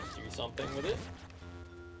actually do something with it?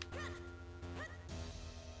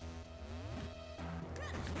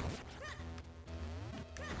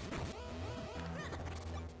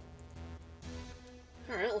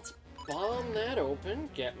 Alright, let's bomb that open,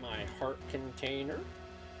 get my heart container.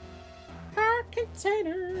 Heart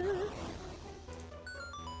container!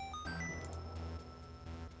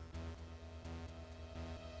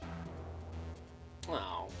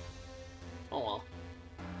 Oh. Oh well.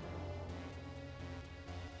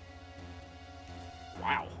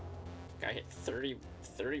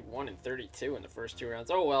 31 and 32 in the first 2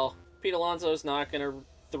 rounds. Oh well. Pete Alonso's not going to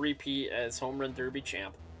three-peat as Home Run Derby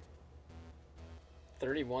champ.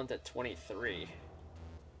 31 to 23.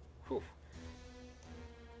 Whew.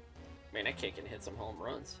 Man, that kid can hit some home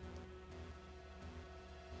runs.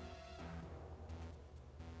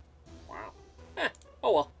 Wow.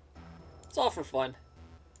 Oh well. It's all for fun.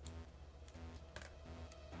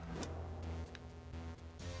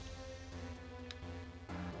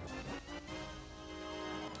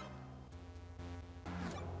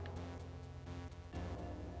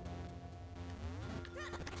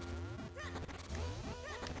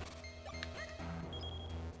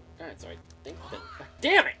 Alright, so I think that...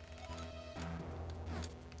 Damn it!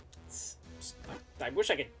 I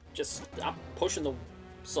wish I could just stop pushing the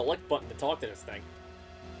select button to talk to this thing.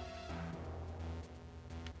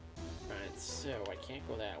 Alright, so I can't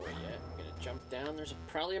go that way yet. I'm gonna jump down. There's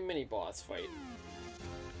probably a mini-boss fight.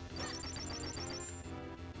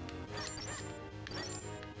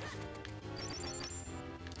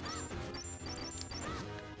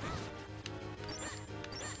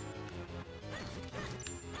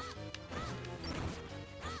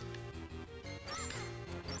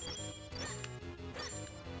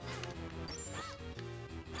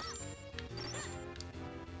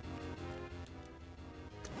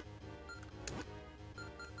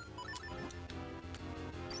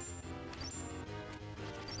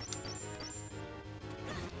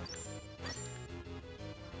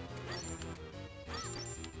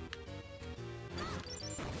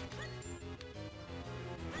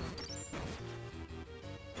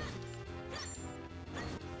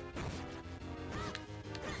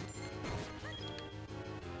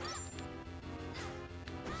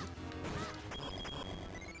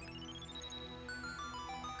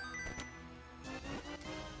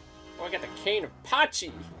 Oh, I got the Cane of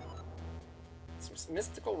Pachi! This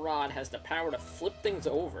mystical rod has the power to flip things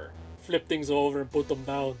over. Flip things over and put them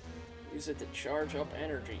down. Use it to charge up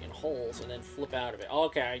energy in holes and then flip out of it.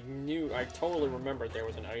 Okay, I totally remembered there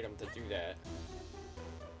was an item to do that.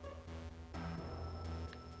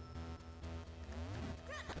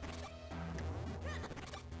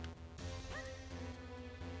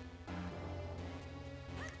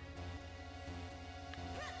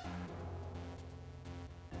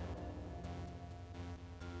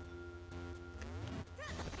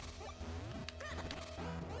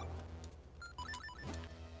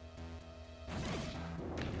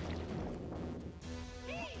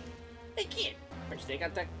 They can't. Which they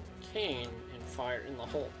got that cane and fire in the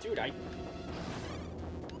hole. Dude, I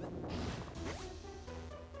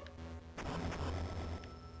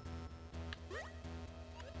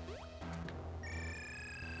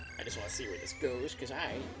just want to see where this goes, because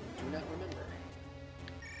I do not remember.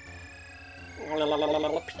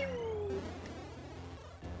 Pew!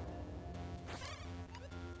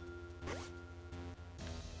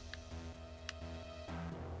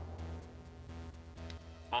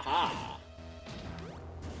 Aha!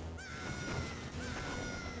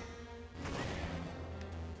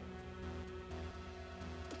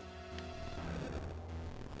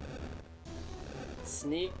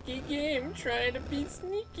 Sneaky game, trying to be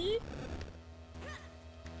sneaky.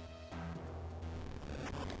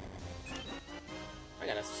 I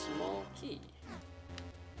got a small key.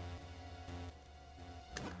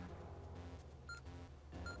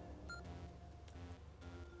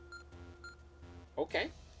 Okay.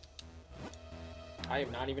 I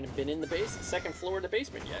have not even been in the second floor of the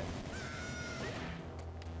basement yet.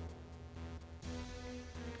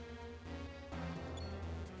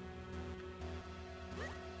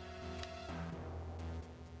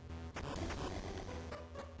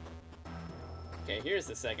 Okay, here's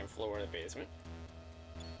the second floor of the basement.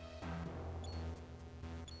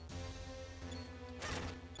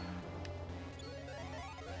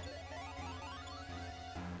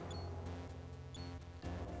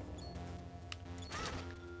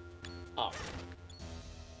 Oh.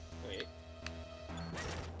 Wait.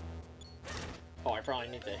 Oh, I probably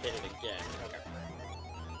need to hit it again. Okay.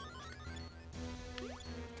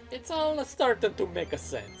 It's all starting to make a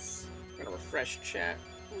sense. I'm gonna refresh chat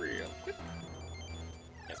real quick.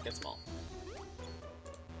 Yes, get small.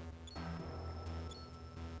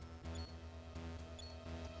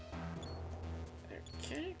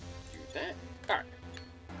 Okay, do that.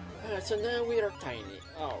 Alright. So now we are tiny.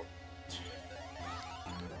 Oh.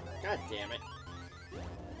 God damn it.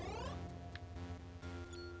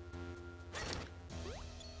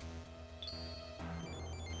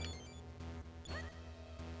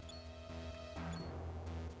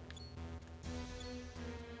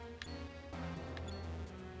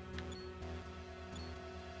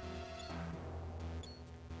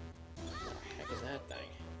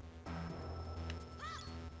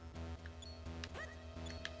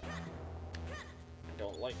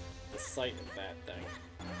 like the sight of that thing.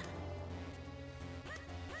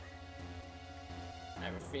 I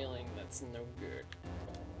have a feeling that's no good.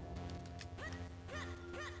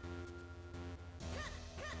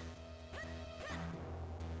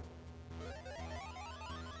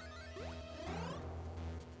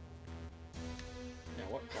 Now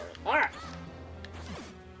what part of... Ah!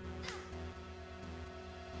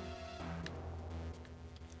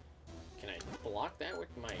 Can I block that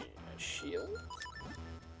with my shield?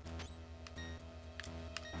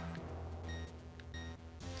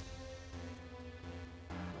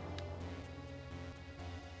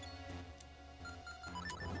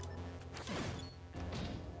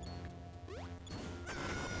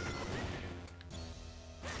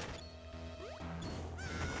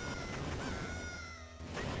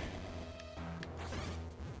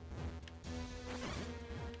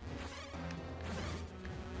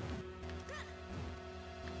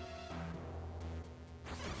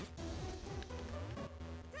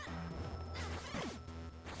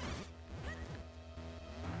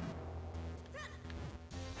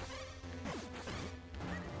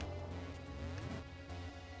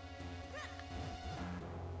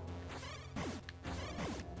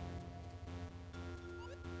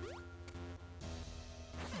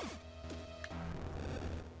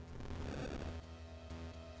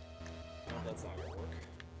 That's not gonna work.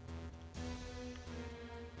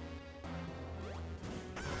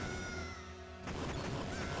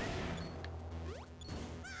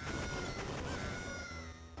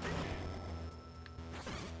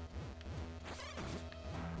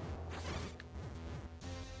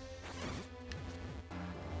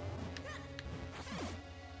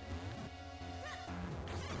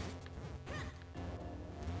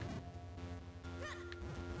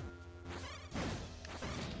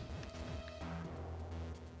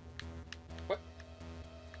 What?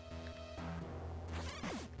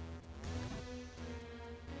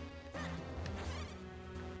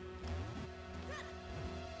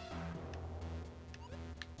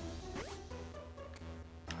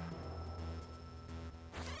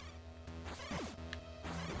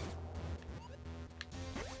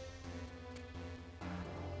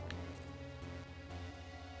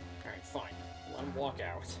 Alright, fine. Let him walk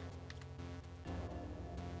out.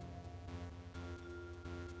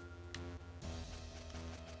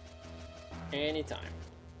 Anytime.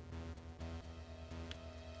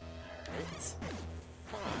 Alright.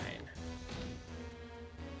 Fine.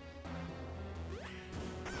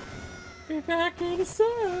 Be back in a sec.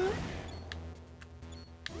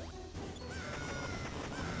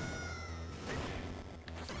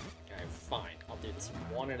 Okay, fine. I'll do this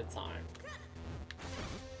one at a time.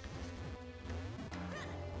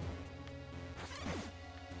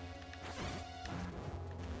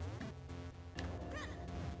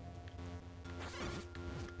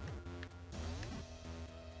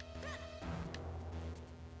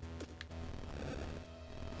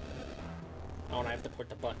 Oh, and I have to put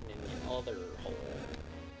the button in the other hole.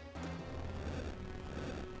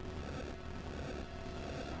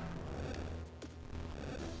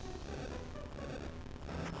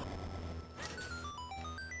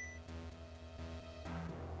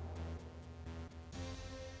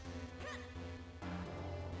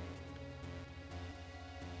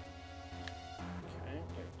 Okay,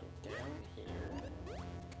 gotta go down here.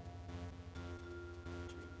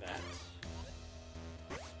 Do that.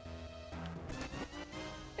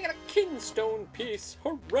 I got a kinstone piece!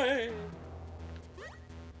 Hooray!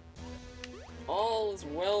 All is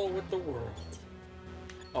well with the world.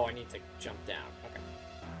 Oh, I need to jump down. Okay.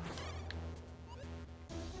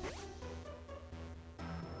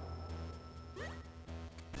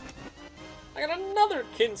 I got another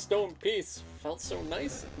kinstone piece! Felt so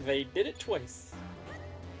nice, they did it twice.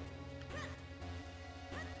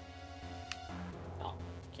 Oh,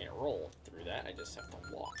 can't roll through that, I just have to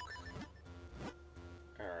walk.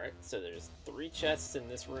 Alright, so there's 3 chests in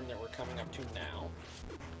this room that we're coming up to now.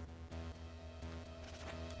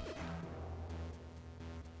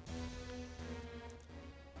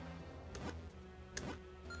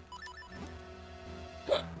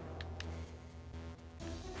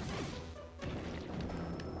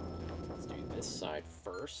 Let's do this side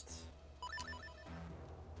first.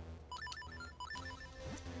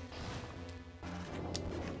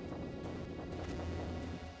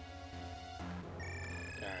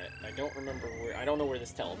 I don't remember where... I don't know where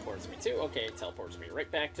this teleports me to. Okay, it teleports me right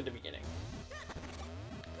back to the beginning.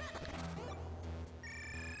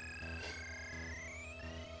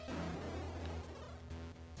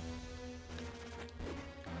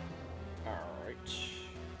 Alright.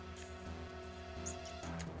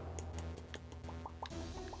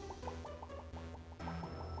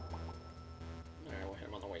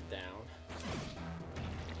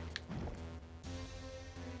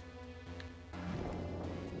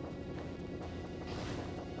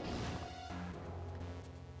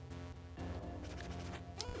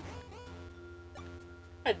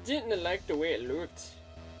 I didn't like the way it looked.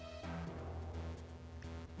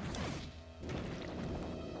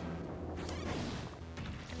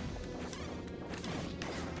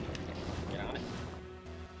 Get on it.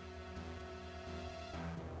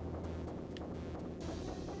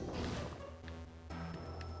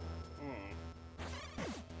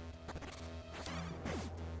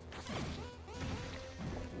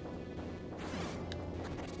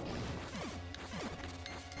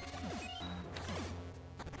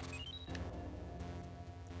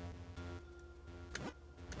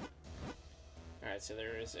 Alright, so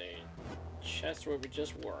there is a chest where we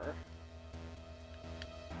just were.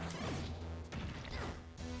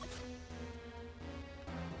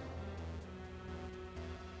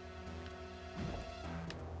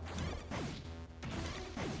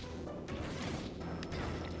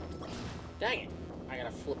 Dang it! I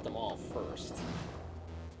gotta flip them all first.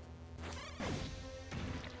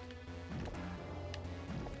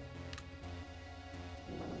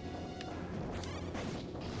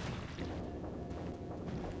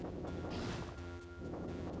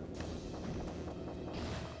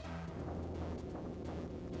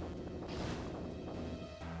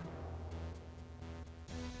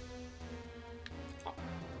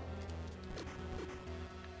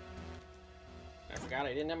 God,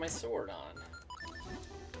 I didn't have my sword on.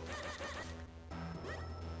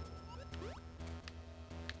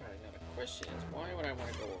 Alright, now the question is, why would I want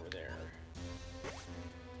to go over there?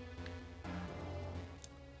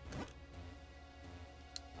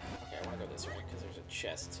 Okay, I want to go this way, because there's a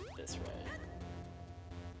chest this way.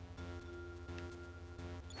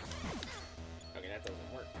 Okay, that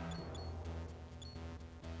doesn't work.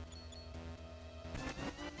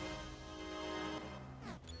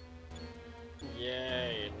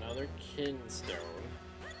 Yay, another kinstone.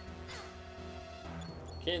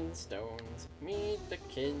 Kinstones, meet the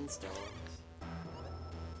kinstones.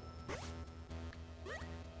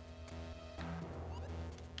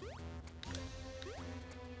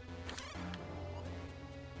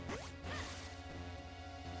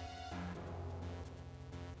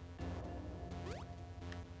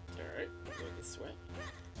 Alright, go this way.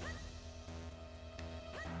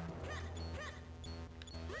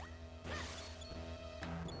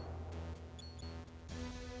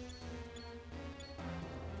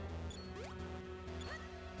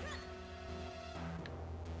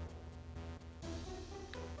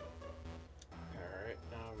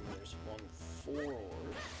 Forward.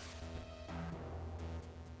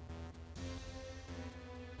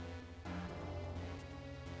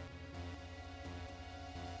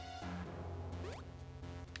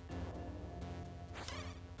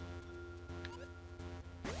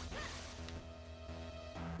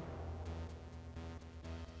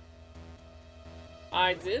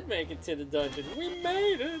 I did make it to the dungeon. We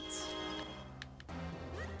made it!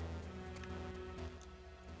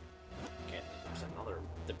 Okay, there's another.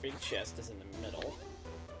 The big chest is in the middle.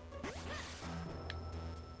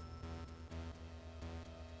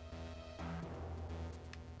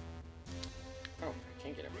 Oh, I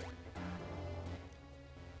can't get up here.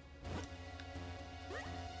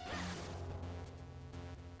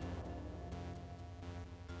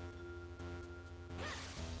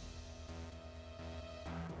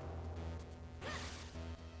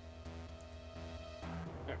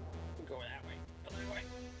 Go that way. Go that way.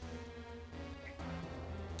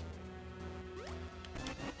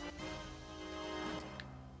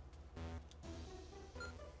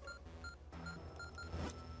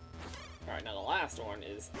 Alright, now the last one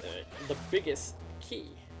is the biggest key.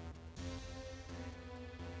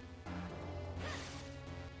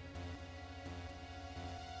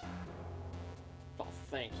 Well,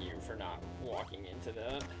 thank you for not walking into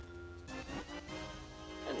that.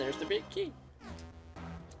 And there's the big key.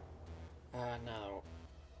 No.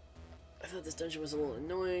 I thought this dungeon was a little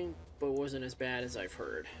annoying, but wasn't as bad as I've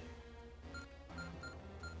heard.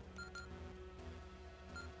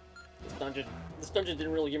 This dungeon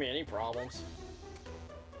didn't really give me any problems.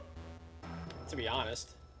 To be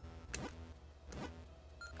honest.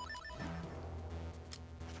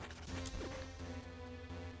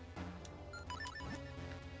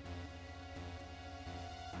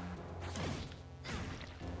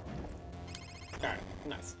 Alright,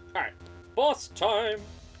 nice. Alright. Boss time!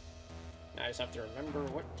 Now I just have to remember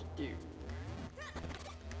what to do.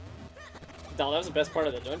 No, that was the best part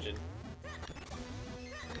of the dungeon.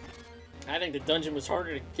 I think the dungeon was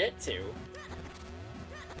harder to get to.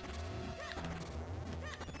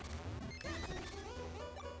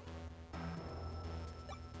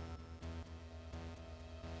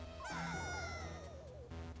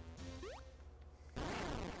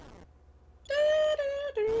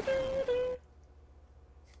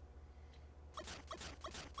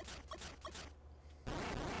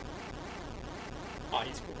 Oh,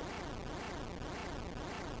 he's cool.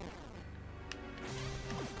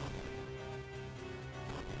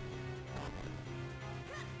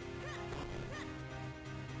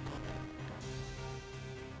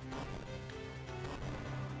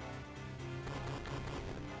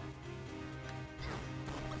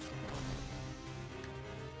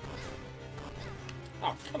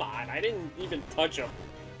 Oh, come on. I didn't even touch him.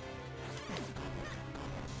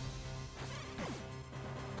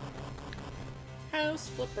 House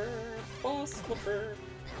flipper, boss flipper.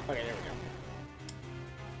 Okay, there we go.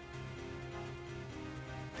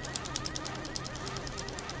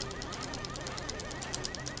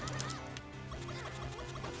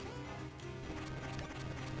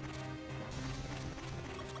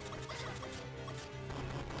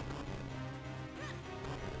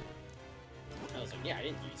 I was like, yeah, I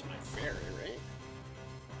didn't use my fairy, right?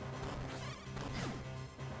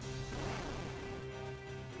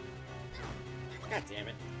 God damn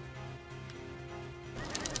it.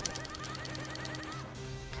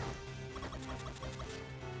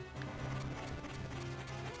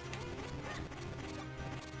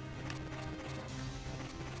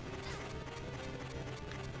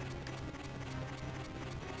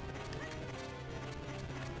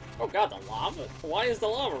 Oh god, the lava? Why is the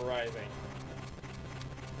lava rising?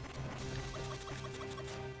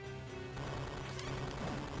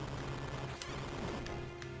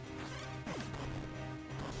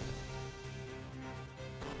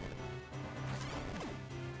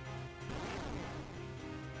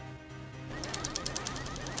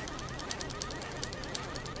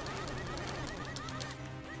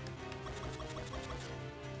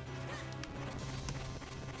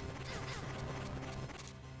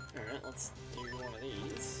 Alright, let's do one of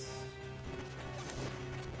these.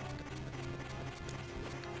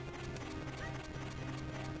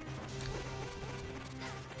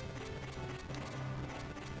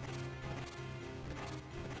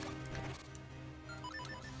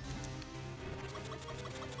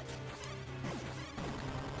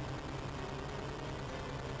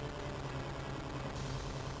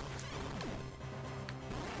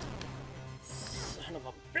 Son of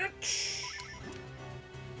a bitch!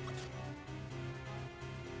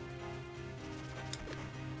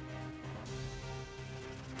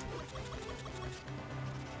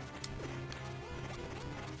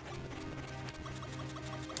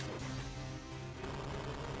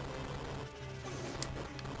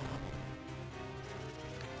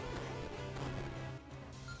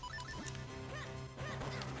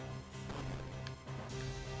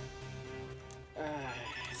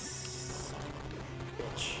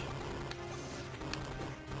 Bitch.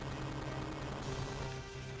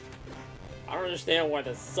 I don't understand why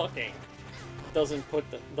the sucking doesn't put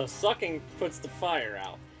the sucking puts the fire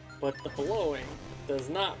out, but the blowing does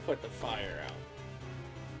not put the fire out.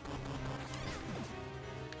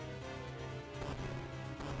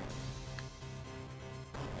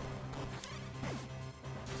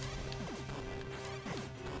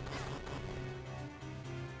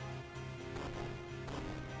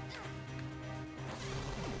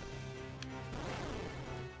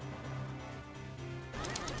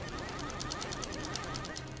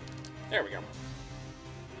 There we go.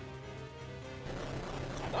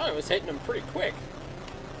 I thought I was hitting him pretty quick.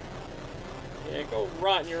 Yeah, go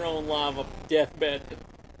rot in your own lava deathbed.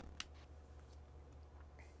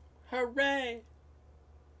 Hooray!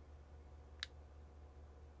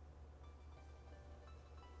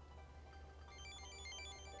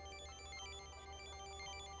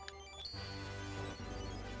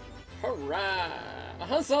 Hurrah!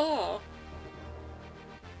 Huzzah!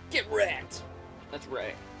 Get wrecked! That's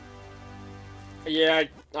right. Yeah,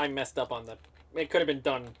 I messed up on the... It could have been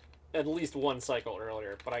done at least one cycle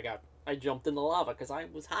earlier, but I jumped in the lava because I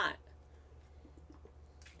was hot.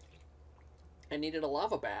 I needed a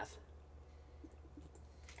lava bath.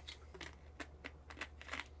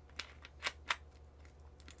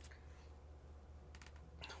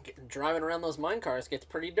 Driving around those mine cars gets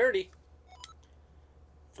pretty dirty.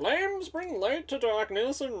 Flames bring light to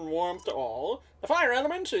darkness and warmth to all. The fire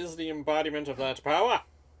element is the embodiment of that power.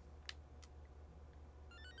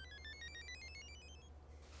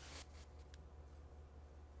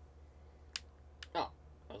 Oh,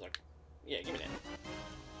 I was like, yeah, give me that.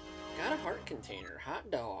 Got a heart container. Hot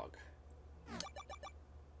dog.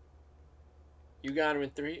 You got him in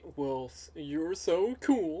 3? Well, you're so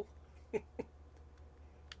cool.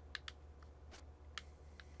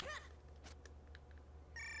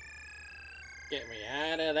 Get me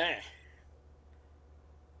out of there.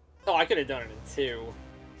 Oh, I could have done it in 2.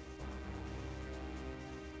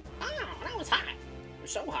 Oh, that was hot. It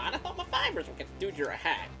was so hot, I thought my fibers would get... Dude, you're a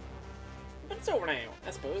hat. But it's over now.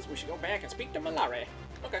 I suppose we should go back and speak to Malari.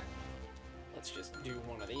 Okay. Let's just do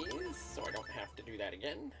one of these, so I don't have to do that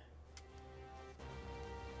again.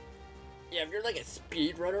 Yeah, if you're like a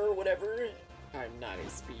speedrunner or whatever, I'm not a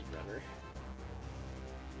speedrunner.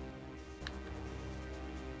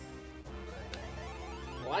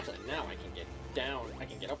 Well, actually, now I can get down. I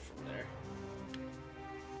can get up from there.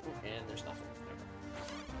 Ooh, and there's nothing.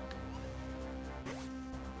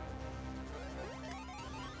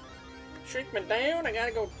 Shake me down. I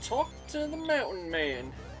gotta go talk to the mountain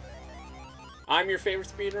man. I'm your favorite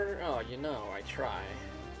speedrunner? Oh, you know, I try.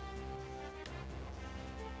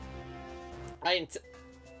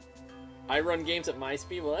 I run games at my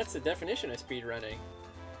speed. Well, that's the definition of speedrunning.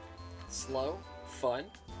 Slow, fun,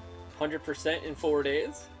 100% in 4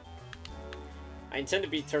 days. I intend to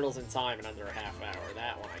beat Turtles in Time in under a half hour.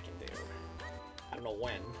 That one I can do. I don't know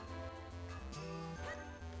when.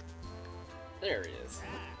 There he is.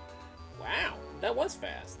 Wow, that was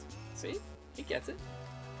fast. See? He gets it.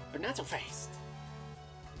 But not so fast.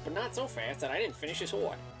 But not so fast that I didn't finish his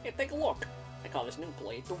sword. Here, take a look. I call this new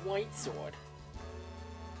blade the White Sword.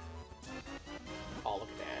 Oh, look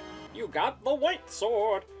at that. You got the White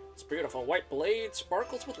Sword! Its beautiful white blade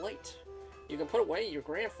sparkles with light. You can put away your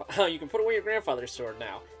grandfather's sword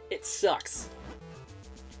now. It sucks.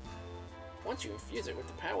 Once you infuse it with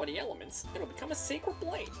the power of the elements, it'll become a sacred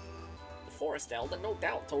blade. The Forest Elder no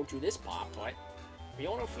doubt told you this part, but if you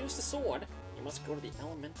want to infuse the sword, you must go to the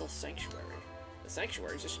Elemental Sanctuary. The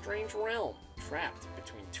Sanctuary is a strange realm, trapped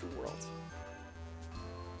between two worlds.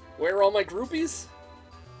 Where are all my groupies?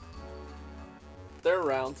 They're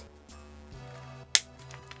around.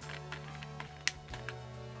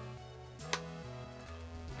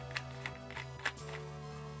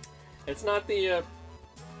 It's not the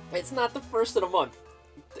first of the month.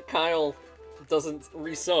 Kyle doesn't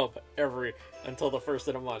resub until the first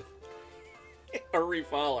of the month. Or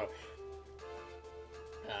refollow.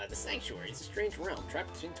 The Sanctuary is a strange realm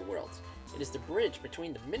trapped between two worlds. It is the bridge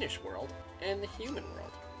between the Minish world and the human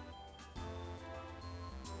world.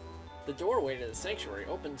 The doorway to the Sanctuary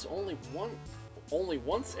opens only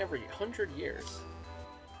once every 100 years.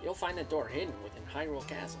 You'll find that door hidden within Hyrule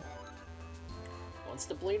Castle. Once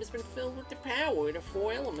the blade has been filled with the power of the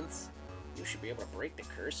four elements, you should be able to break the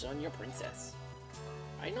curse on your princess.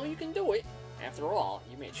 I know you can do it. After all,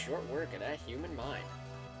 you made short work of that human mind.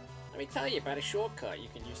 Let me tell you about a shortcut you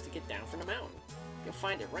can use to get down from the mountain. You'll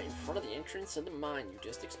find it right in front of the entrance of the mine you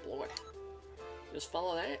just explored. Just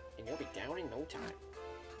follow that, and you'll be down in no time.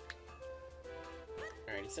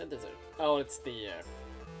 Alright, he said there's a... Oh, it's the,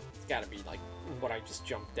 it's gotta be, like, what I just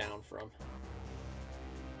jumped down from.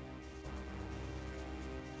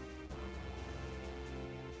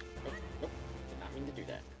 Oh, nope. Did not mean to do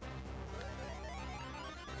that.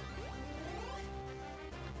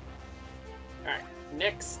 Alright,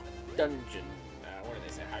 next dungeon. What do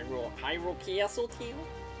they say? Hyrule Castle Team?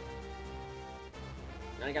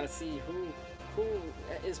 I gotta see who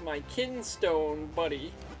is my kinstone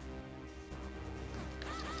buddy.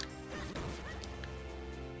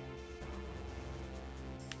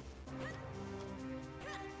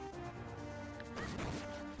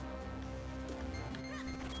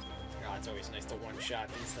 Oh, it's always nice to one-shot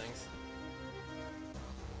these things.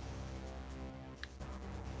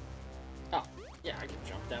 Oh, yeah, I can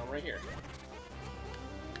jump down right here.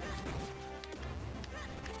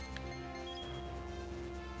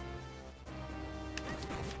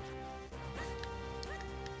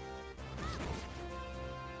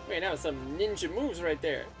 Wait, that was some ninja moves right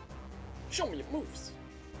there. Show me your moves.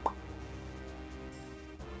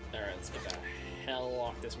 Alright, let's get the hell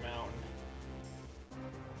off this mountain.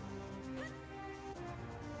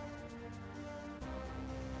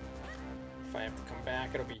 If I have to come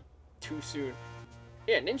back, it'll be too soon.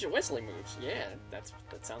 Yeah, Ninja Wesley moves. Yeah, that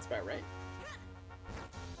sounds about right.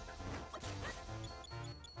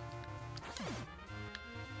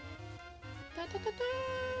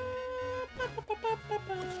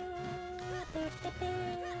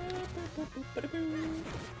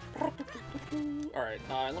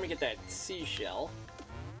 Alright, let me get that seashell.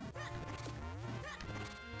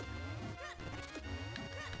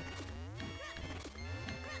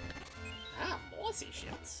 Ah, more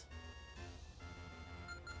seashells.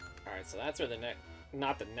 Alright, so that's where the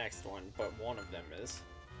not the next one, but one of them is.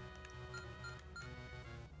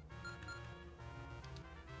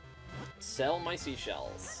 Sell my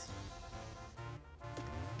seashells.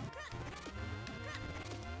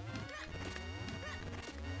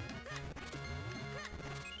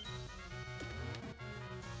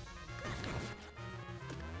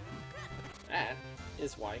 That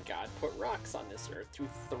is why God put rocks on this earth, to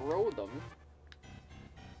throw them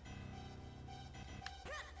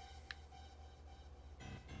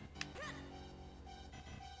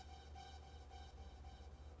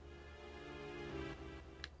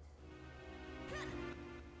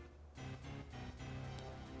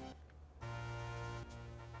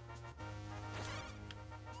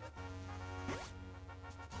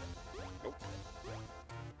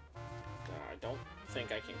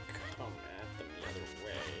think I can come at them the other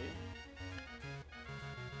way.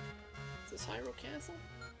 Is this Hyrule Castle?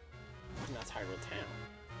 No, that's Hyrule Town.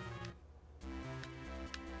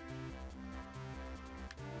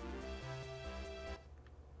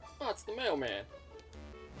 Oh, it's the mailman.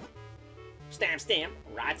 Stamp, stamp,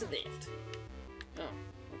 right to left. Oh,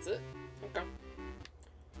 that's it? Okay.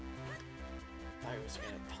 I thought he was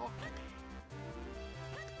gonna talk to me.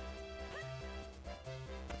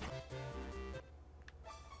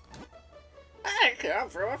 I come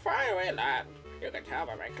from a faraway land. You can tell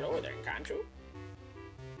by my clothing, can't you?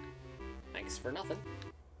 Thanks for nothing.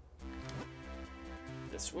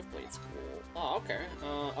 The Swiftblade's cool. Oh, okay.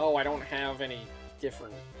 Oh, I don't have any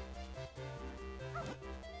different...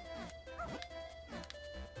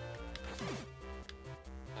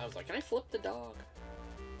 I was like, can I flip the dog?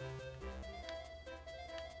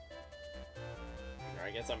 I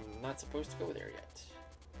guess I'm not supposed to go there yet.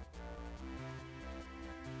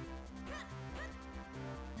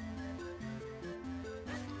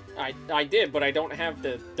 I did, but I don't have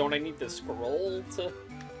the... Don't I need the scroll to...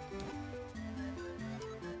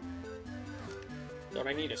 Don't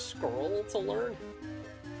I need a scroll to learn?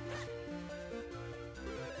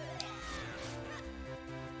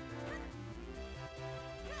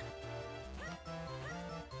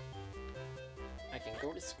 I can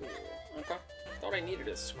go to school. Okay. Thought I needed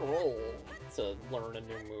a scroll to learn a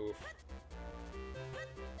new move.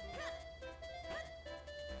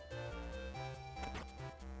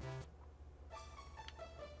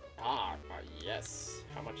 Yes.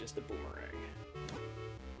 How much is the boomerang?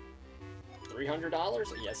 $300?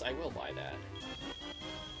 Yes, I will buy that.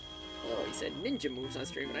 Oh, he said ninja moves on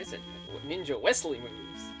stream, and I said Ninja Wesley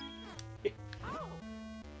moves.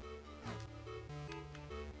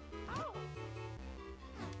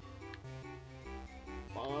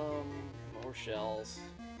 More shells.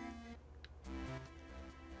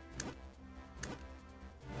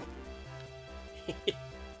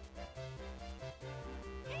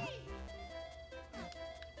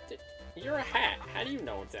 You're a hat. How do you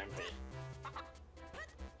know it's empty?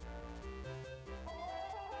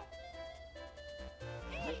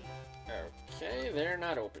 Okay, they're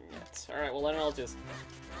not open yet. Alright, well then I'll just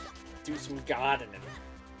do some gardening.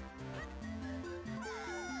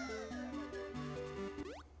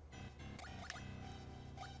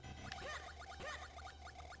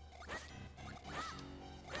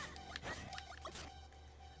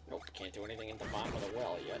 Nope, can't do anything at the bottom of the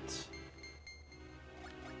well yet.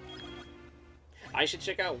 I should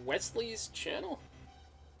check out Wesley's channel.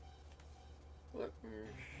 Let me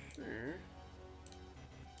see.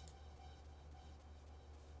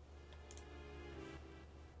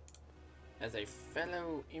 As a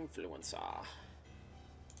fellow influencer.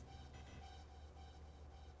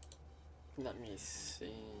 Let me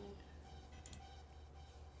see.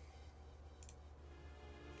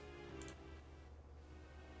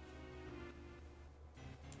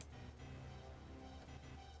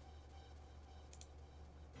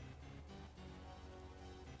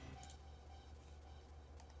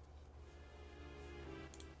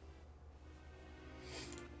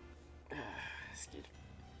 Excuse me.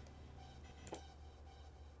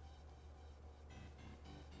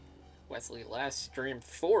 Wesley last streamed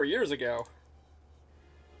 4 years ago.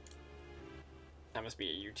 That must be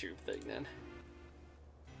a YouTube thing then.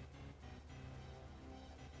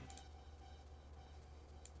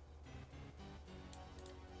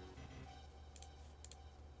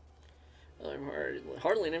 I'm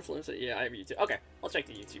hardly an influencer. Yeah, I have YouTube. Okay, I'll check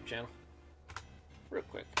the YouTube channel real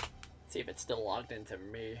quick. See if it's still logged into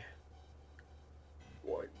me.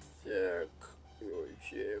 1 sec.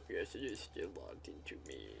 Yes, it is still logged into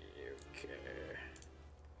me. Okay.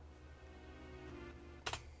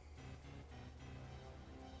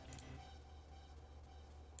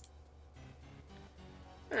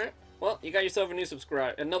 Alright. Well, you got yourself a new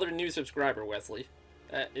another new subscriber, Wesley.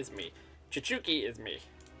 That is me. Chichuki is me.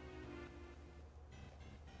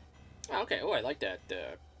 Oh, okay. Oh, I like that.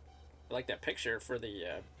 I like that picture for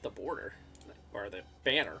the border, or the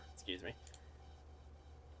banner. Excuse me.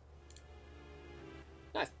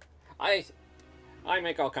 Nice. I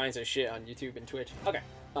make all kinds of shit on YouTube and Twitch. Okay.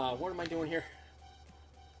 What am I doing here?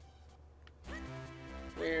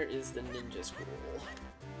 Where is the ninja school?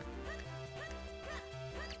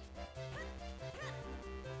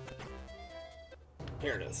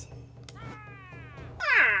 Here it is.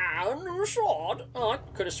 Ah, a new sword! Oh, I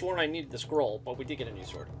could have sworn I needed the scroll, but we did get a new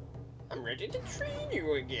sword. I'm ready to train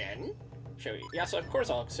you again. Show you. Yes, of course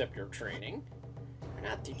I'll accept your training. And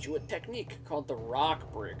I'll teach you a technique called the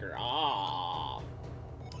Rock Breaker. Ah.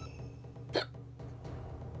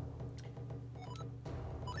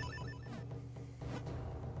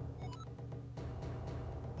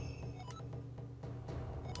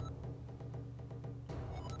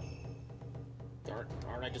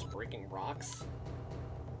 Aren't I just breaking rocks?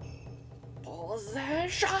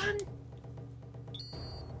 Possession!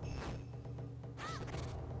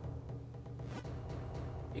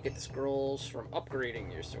 You get the scrolls from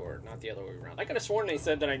upgrading your sword, not the other way around. I could have sworn they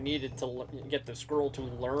said that I needed to get the scroll to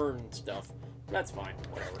learn stuff. That's fine,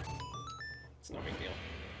 whatever. It's no big deal.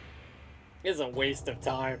 It's a waste of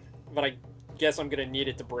time, but I guess I'm gonna need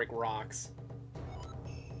it to break rocks.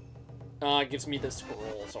 It gives me the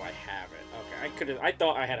scroll, so I have it. Okay, I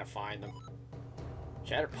thought I had to find them.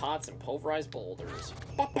 Shattered pots and pulverized boulders.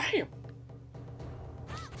 Ba-bam!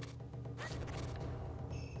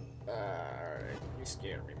 You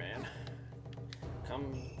scared me, man.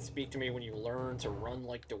 Come speak to me when you learn to run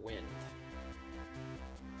like the wind.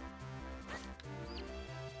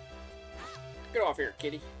 Get off here,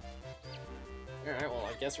 kitty. Alright, well,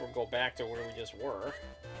 I guess we'll go back to where we just were.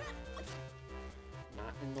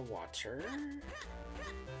 Not in the water.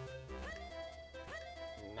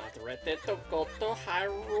 Not ready to go to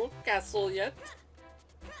Hyrule Castle yet.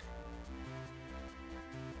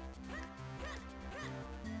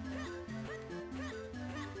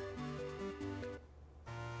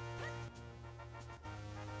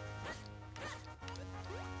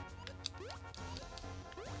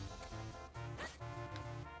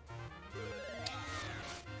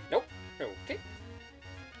 Nope. Okay.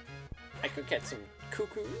 I could get some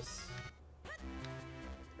cuckoos. What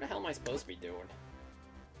the hell am I supposed to be doing?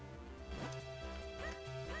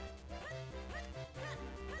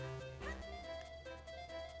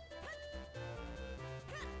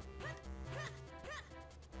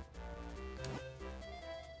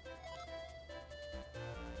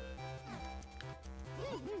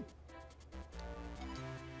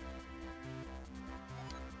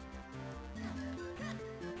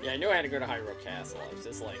 Yeah, I knew I had to go to Hyrule Castle. I was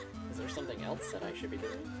just like, is there something else that I should be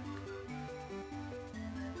doing?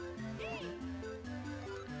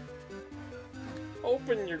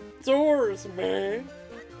 Open your doors, man!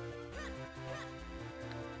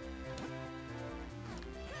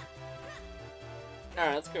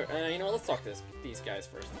 Alright, let's go. You know what? Let's talk to these guys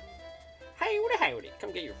first. Howdy.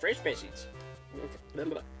 Come get your fresh message.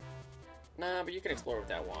 Nah, but you can explore with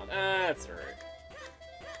that wand. That's alright.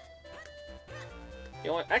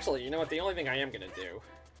 Actually, you know what? The only thing I am gonna do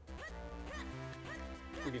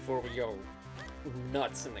before we go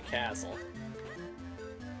nuts in the castle,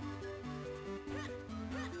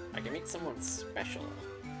 I can meet someone special.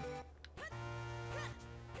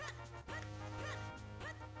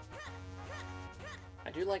 I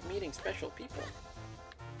do like meeting special people.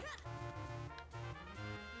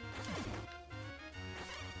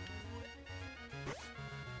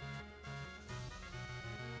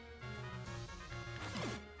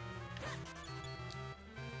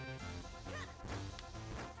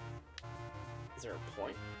 Is there a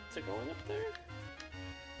point to going up there?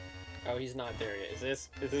 Oh, he's not there yet. Is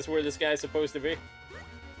this where this guy's supposed to be?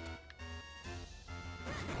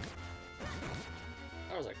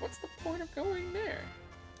 I was like, what's the point of going there?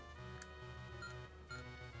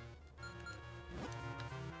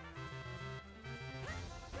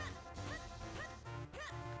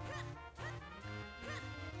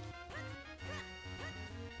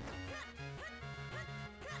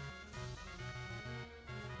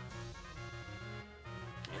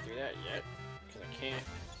 Can't do that yet, because I can't.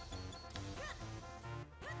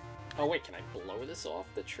 Oh wait, can I blow this off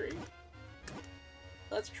the tree?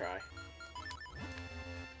 Let's try.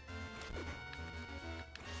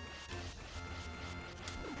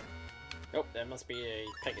 Nope, that must be a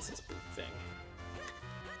Pegasus boot thing.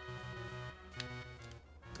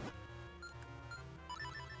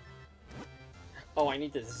 Oh, I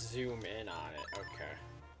need to zoom in on it. Okay.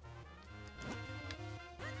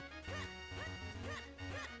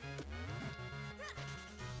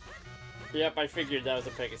 Yep, I figured that was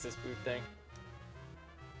a Pegasus boot thing.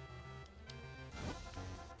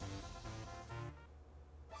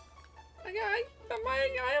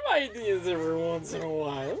 I have ideas every once in a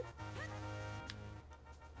while.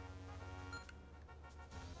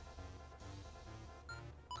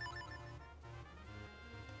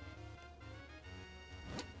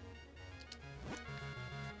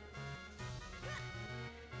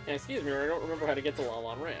 Yeah, excuse me, I don't remember how to get to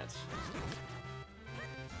Lon Ranch.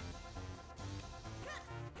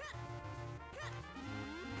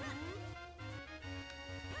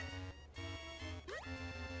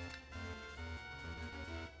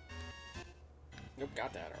 Nope,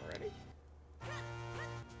 got that already.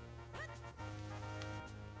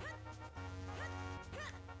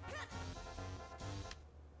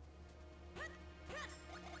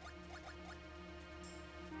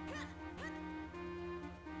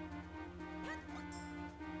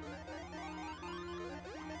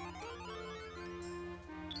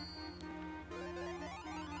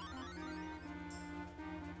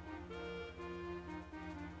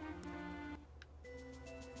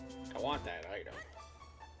 want that item.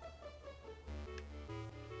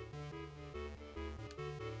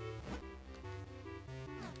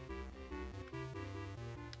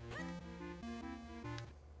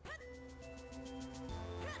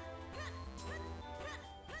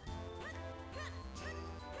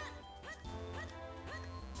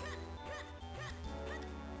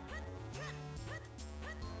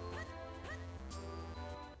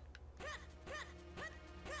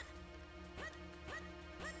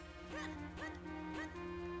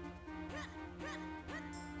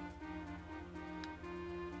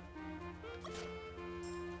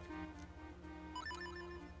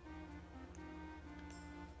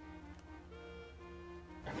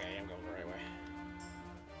 Okay, I'm going the right way.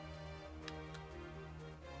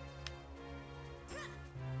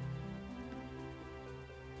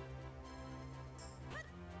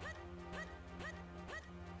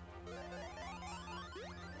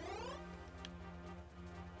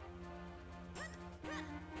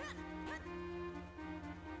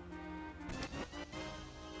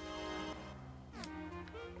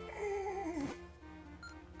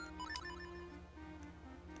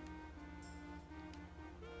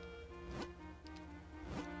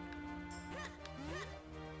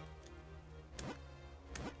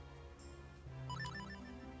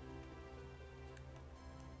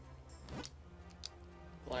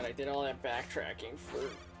 Glad I did all that backtracking for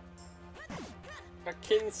a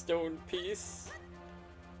kinstone piece.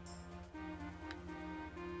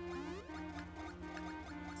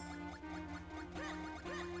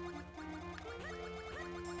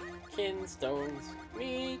 Kinstones,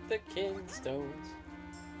 meet the kinstones.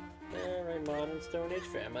 They're a modern Stone Age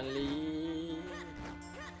family.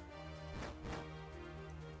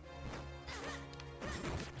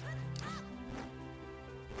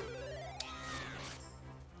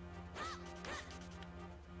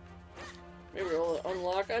 Maybe we'll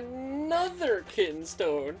unlock another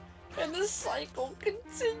kinstone, and the cycle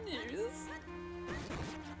continues.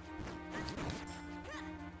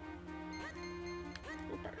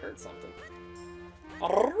 Oop, I heard something. A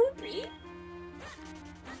rupee?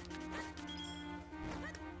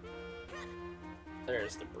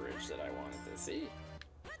 There's the bridge that I wanted to see.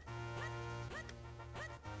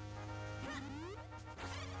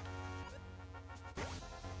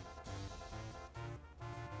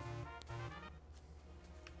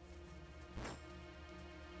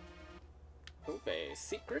 Oop, a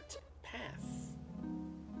secret path.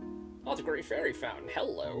 Oh, the Great Fairy Fountain.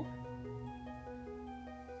 Hello.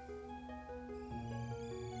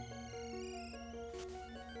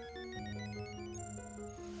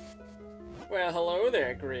 Well, hello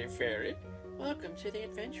there, Great Fairy. Welcome to the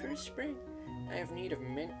Adventurous Spring. I have need of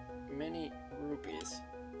many rupees.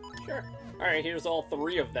 Sure. Alright, here's all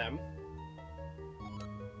 3 of them.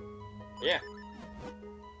 Yeah.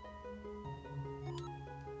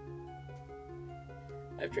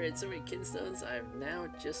 I've traded so many kinstones, I'm now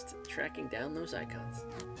just tracking down those icons.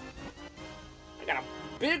 I got a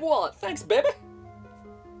big wallet. Thanks, baby!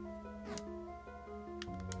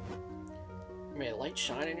 May a light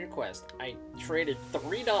shine in your quest. I traded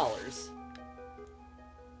 $3.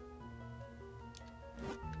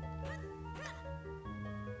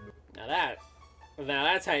 Now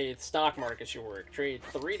that's how the stock market should work. Trade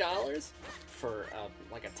 $3 for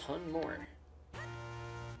like a ton more.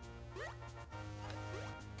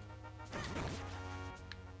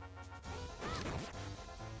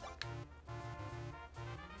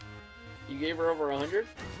 You gave her over 100?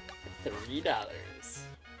 $3.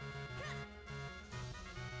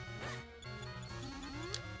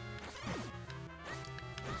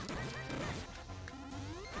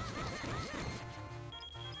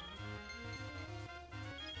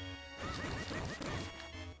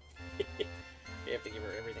 You have to give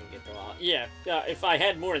her everything to get the lot. Yeah, if I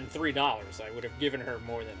had more than $3, I would have given her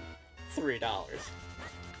more than $3.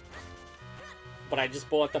 But I just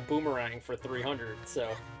bought the boomerang for 300, so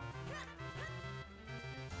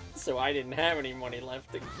I didn't have any money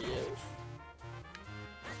left to give.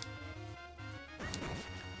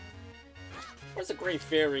 What's a Great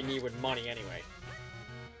Fairy need with money anyway?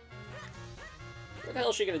 What the hell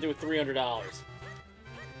is she gonna do with $300?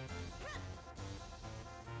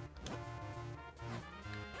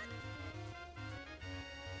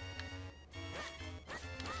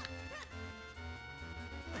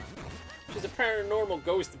 She's a paranormal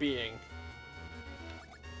ghost being.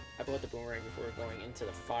 I bought the boomerang before going into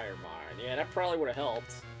the fire mine. Yeah, that probably would have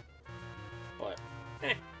helped. But,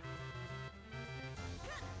 eh.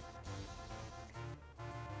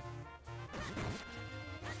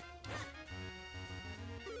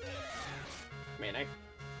 Man,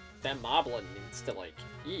 that moblin needs to, like,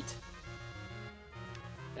 eat.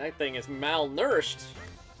 That thing is malnourished.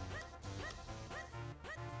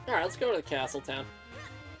 Alright, let's go to the castle town.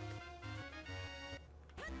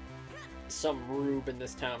 Some rube in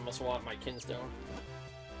this town must want my kinstone.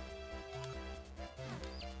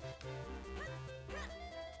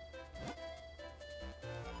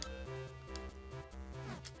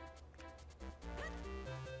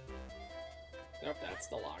 Nope, that's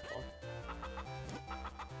the locked one.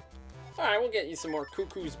 Alright, we'll get you some more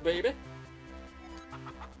cuckoos, baby.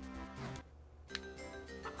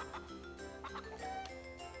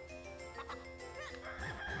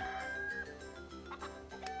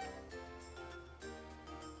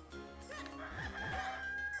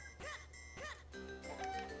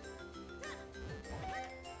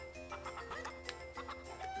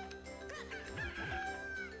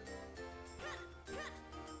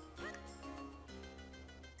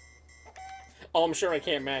 Oh, I'm sure I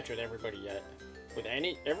can't match with everybody yet. With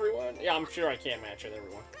everyone? Yeah, I'm sure I can't match with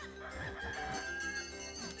everyone.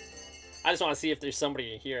 I just want to see if there's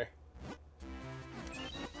somebody here.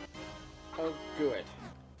 Oh, good.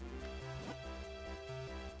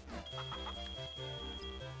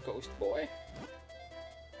 Ghost boy.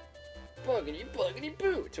 Buggity, buggity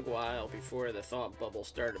boo. It took a while before the thought bubble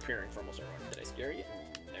started appearing for almost everyone. Did I scare you?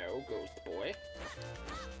 No, ghost boy.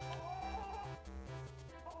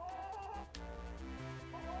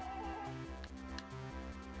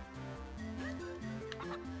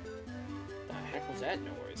 What was that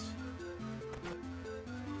noise?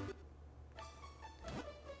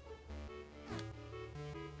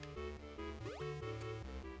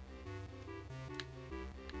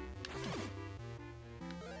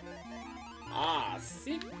 Ah,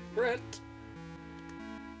 secret!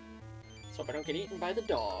 So hope I don't get eaten by the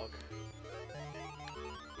dog.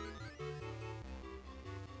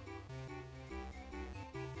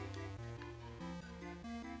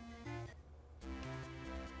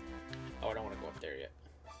 Oh, I don't want to go up there yet.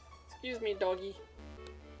 Excuse me, doggy.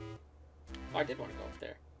 Oh, I did want to go up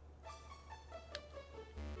there.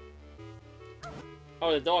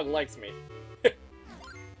 Oh, the dog likes me.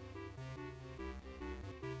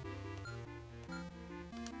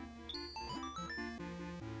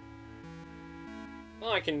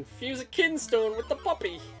 Oh, I can fuse a kinstone with the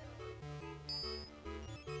puppy.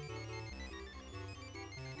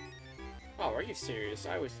 Oh, are you serious?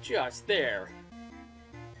 I was just there.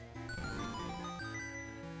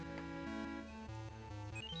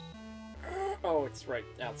 Oh, it's right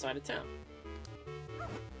outside of town.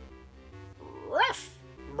 Ruff!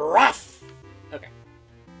 Ruff! Okay.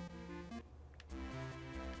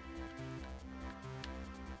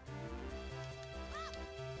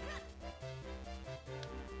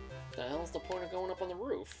 The hell's the point of going up on the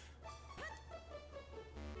roof?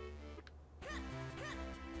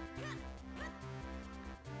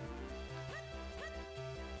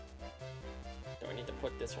 Do I need to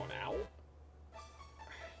put this one out?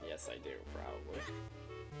 Yes, I do, probably.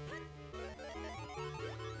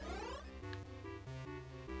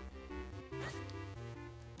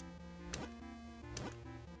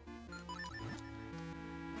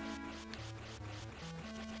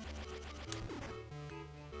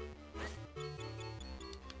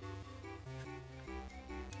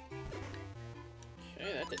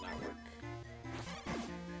 Okay, that did not work.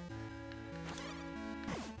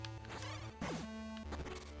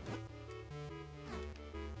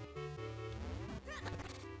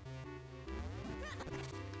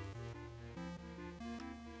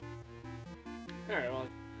 Alright, well,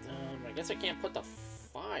 I guess I can't put the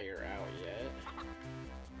fire out yet.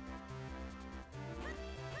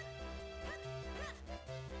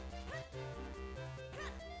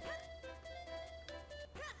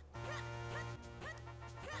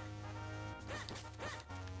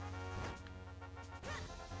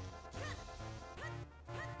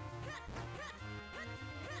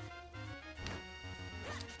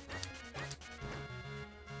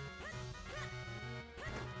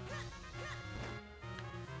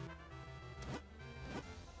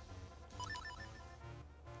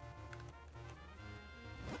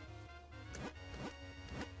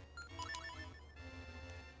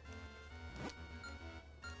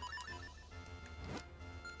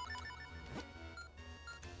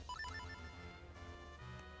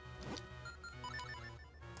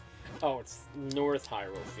 Oh, it's North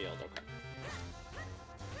Hyrule Field, okay.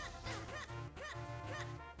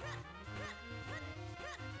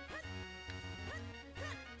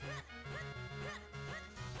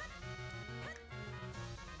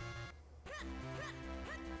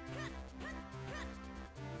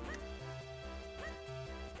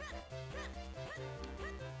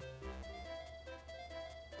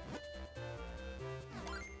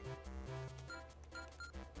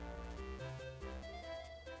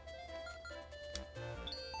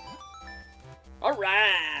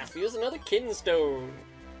 Alright! Fuse another Kinstone!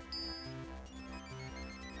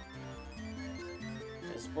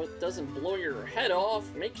 Because what doesn't blow your head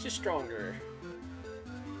off makes you stronger.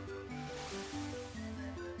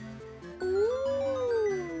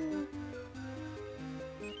 Ooh.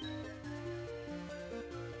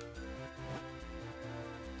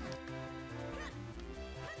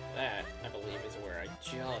 That, I believe, is where I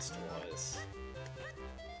just was.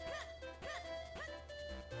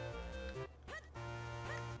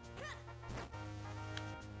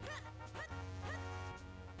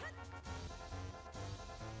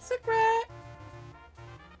 Secret!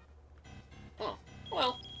 Oh,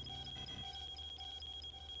 well.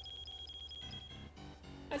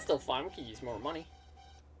 That's still fine, we could use more money.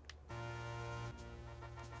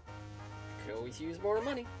 Could always use more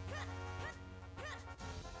money.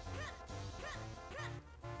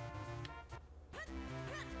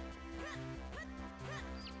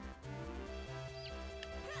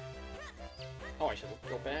 Oh, I should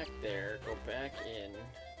go back there, go back in.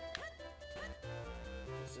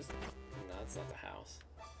 Is this... No, that's not the house.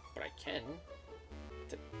 But I can...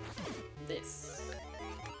 to this.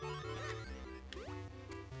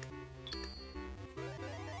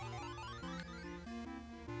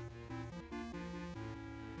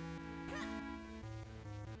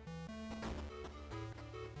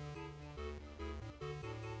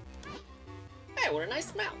 Hey, what a nice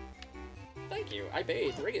smell! Thank you, I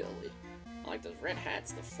bathe regularly. I like those red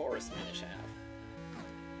hats the forest Minish have.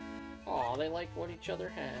 Aw, they like what each other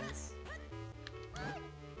has.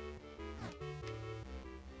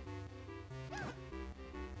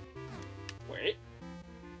 Wait.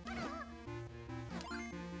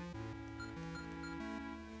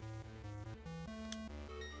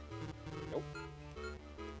 Nope.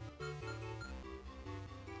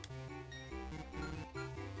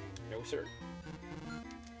 No, sir.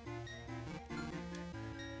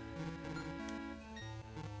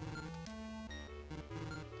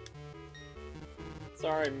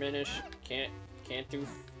 Sorry, Minish. Can't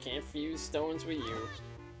fuse stones with you.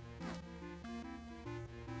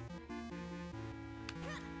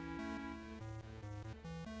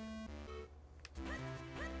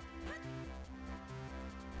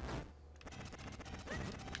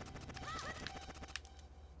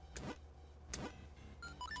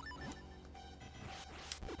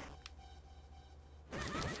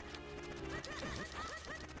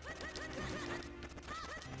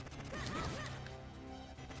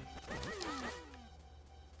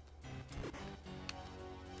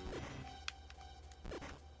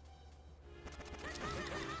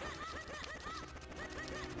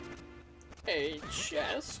 A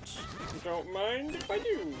chest? Don't mind if I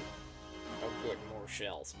do. Oh good, more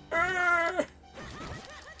shells. Ah!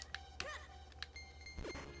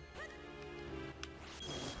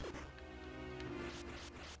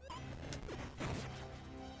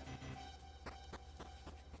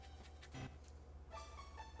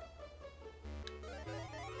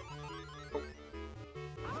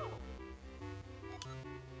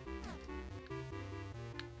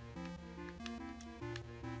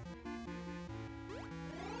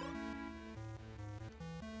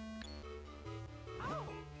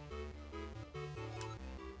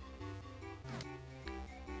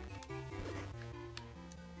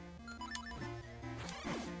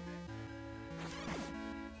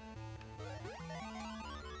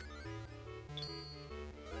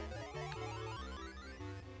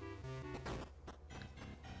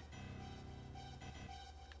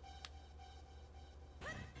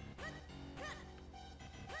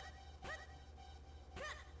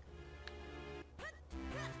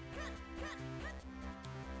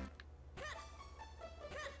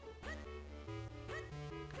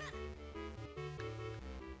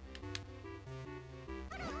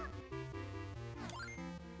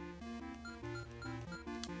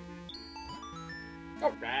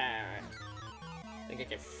 Alright. I think I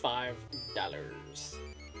get $5.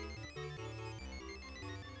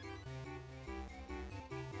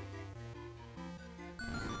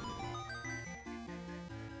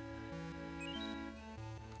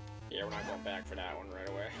 Yeah, we're not going back for that one right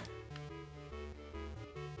away.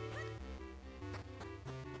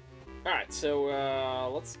 Alright, so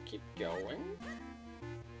let's keep going.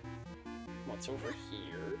 What's over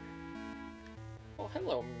here? Oh,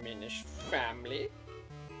 hello, Minish family.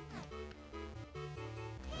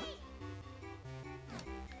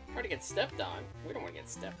 Hard to get stepped on. We don't want to get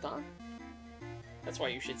stepped on. That's why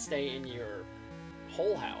you should stay in your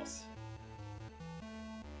whole house.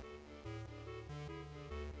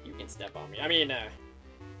 You can step on me. I mean,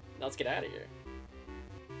 let's get out of here.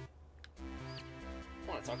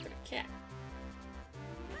 I want to talk to the cat.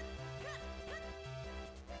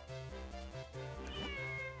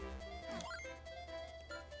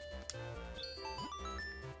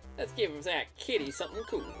 Let's give that kitty something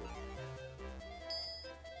cool.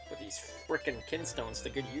 Put these frickin' kinstones to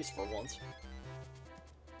good use for once.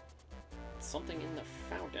 Something in the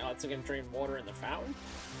fountain. Oh, it's gonna drain water in the fountain?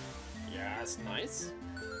 Yeah, that's nice.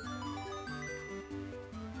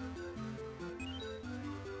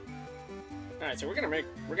 Alright, so we're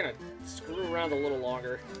gonna screw around a little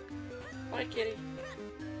longer. Bye, kitty.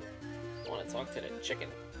 I wanna talk to the chicken.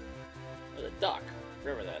 Or the duck,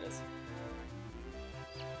 wherever that is.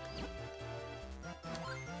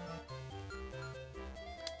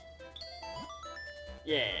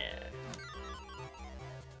 Yeah.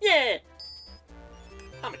 Yeah!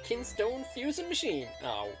 I'm a kinstone fusing machine.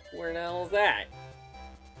 Oh, where the hell is that?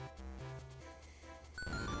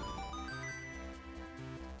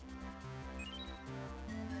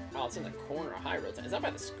 Oh, it's in the corner of High Road. Is that by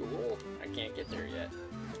the school? I can't get there yet.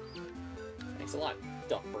 Thanks a lot,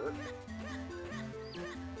 Duckbird.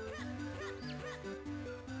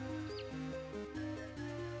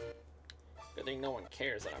 Good thing no one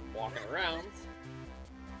cares that I'm walking around.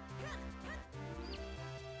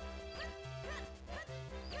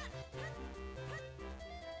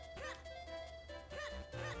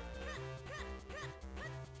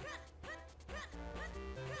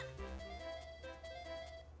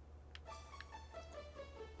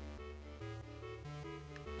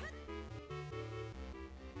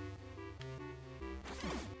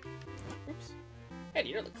 Oops. Hey, do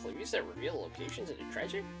you know the clues that reveal locations of the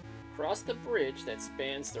treasure? Cross the bridge that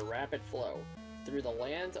spans the rapid flow through the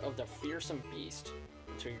land of the fearsome beast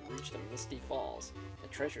until you reach the Misty Falls. The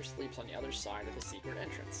treasure sleeps on the other side of the secret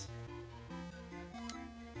entrance.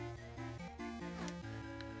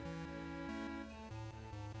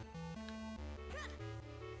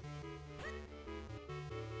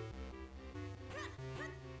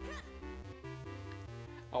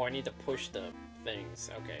 Oh, I need to push the things.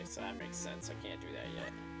 Okay, so that makes sense. I can't do that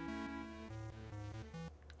yet.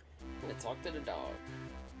 I'm gonna talk to the dog.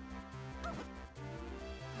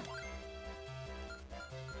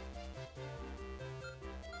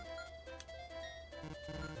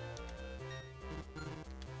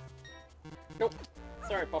 Nope.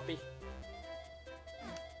 Sorry, puppy.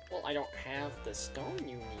 Well, I don't have the stone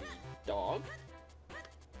you need, dog.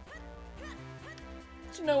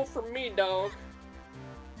 It's no for me, dog.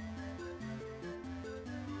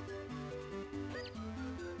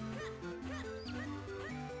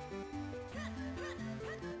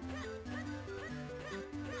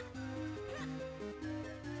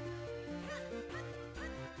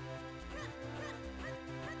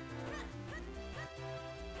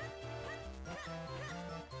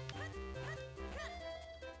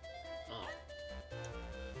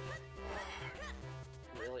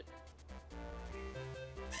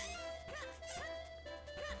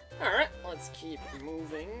 Alright, let's keep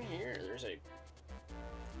moving here. There's a...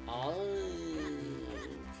 Oh, okay.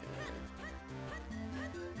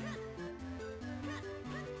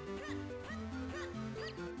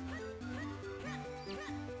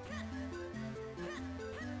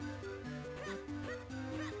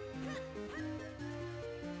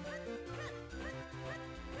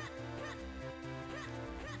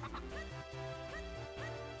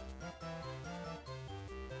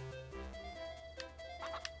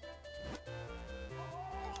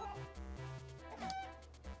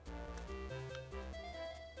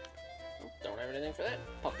 Don't have anything for that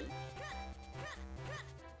puppy.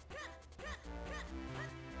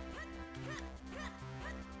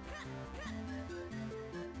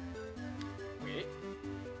 Wait.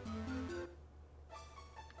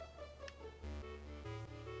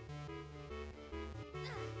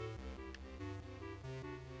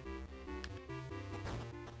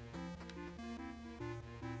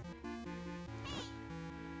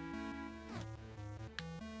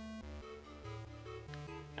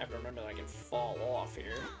 I have to remember that I can fall off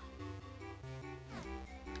here.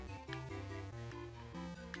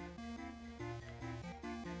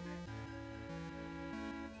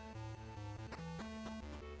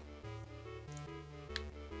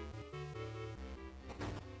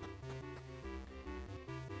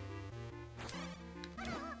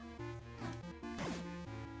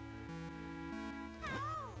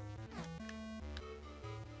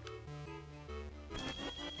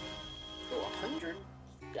 Oh, $100.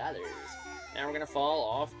 Now we're gonna fall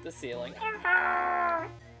off the ceiling. Ah!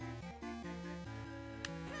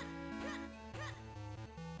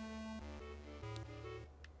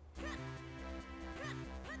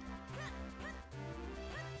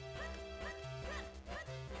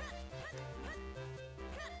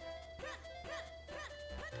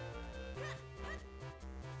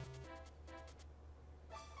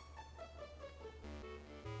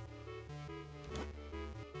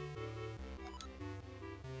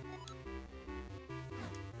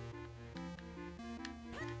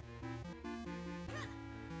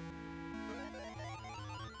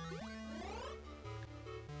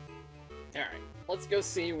 Alright, let's go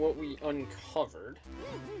see what we uncovered.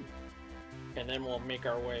 And then we'll make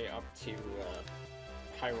our way up to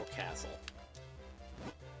Hyrule Castle.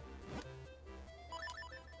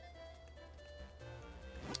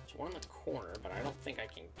 There's one in the corner, but I don't think I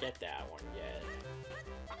can get that one yet.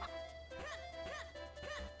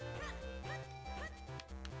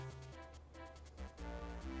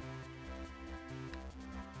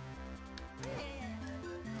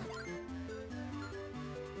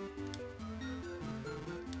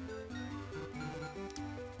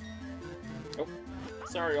 Oh,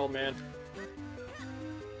 sorry, old man.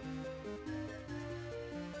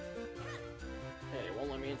 Hey, it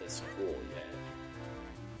won't let me into school yet.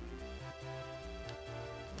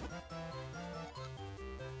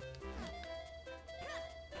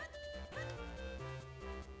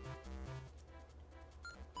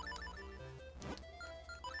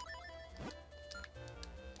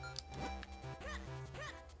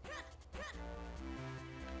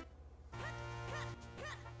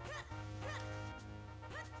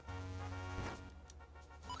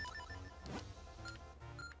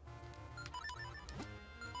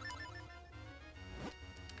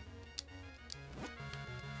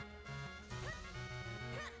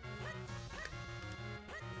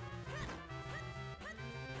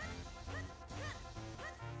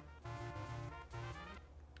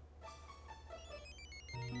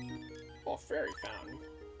 Oh, fairy fountain.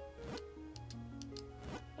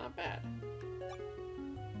 Not bad.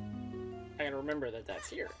 I gotta remember that that's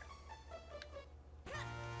here.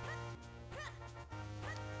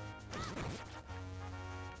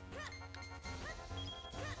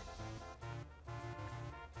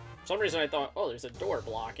 For some reason I thought, oh, there's a door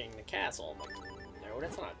blocking the castle. I'm like, no,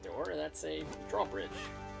 that's not a door, that's a drawbridge.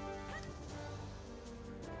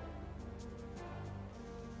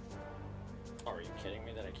 Are you kidding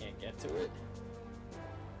me that I can't get to it?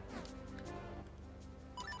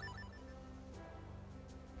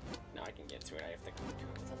 No, I can get to it. I have to do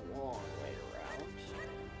it with a long way around.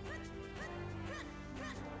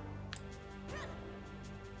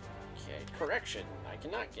 Okay, correction. I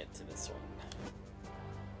cannot get to this one.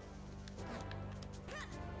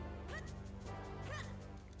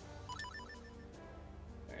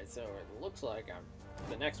 Alright, so it looks like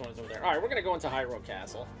the next one is over there. Alright, we're gonna go into Hyrule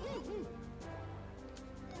Castle.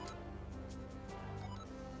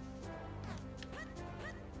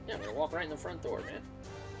 Yeah, I'm gonna walk right in the front door, man.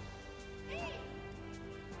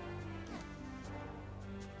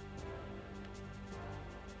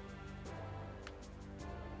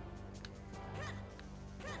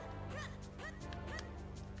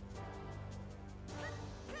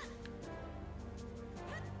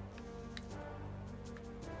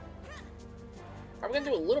 We're gonna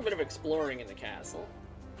do a little bit of exploring in the castle.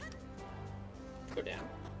 Go down.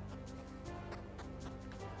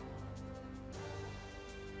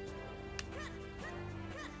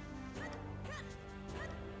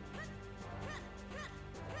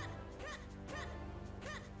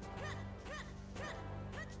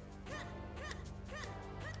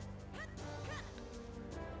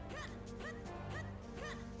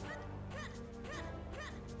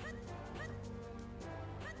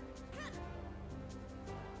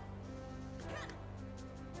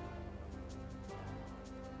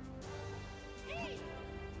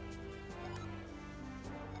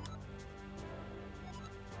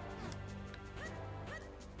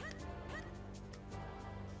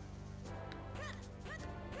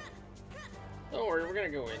 Don't worry, we're gonna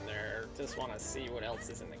go in there. Just want to see what else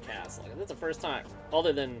is in the castle. That's the first time,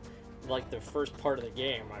 other than like the first part of the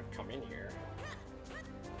game, I've come in here.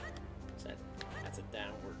 So that's a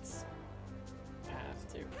downwards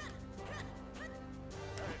path too.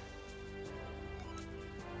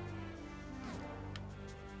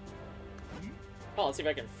 Oh, let's see if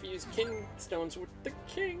I can fuse king stones with the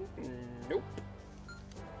king. Nope.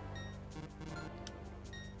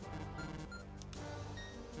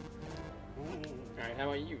 Alright, how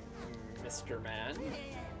about you, Mr. Man?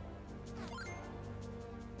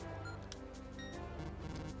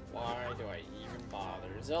 Why do I even bother?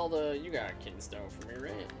 Zelda, you got a kinstone for me,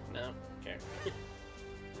 right? No? Okay.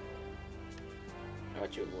 How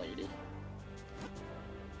about you, lady?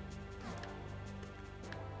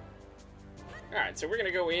 Alright, so we're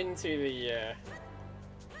gonna go into the,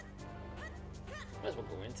 might as well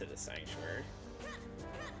go into the sanctuary.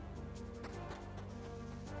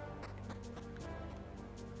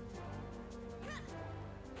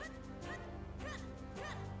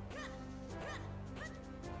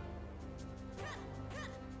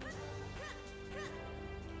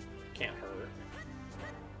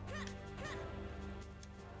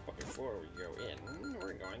 before we go in,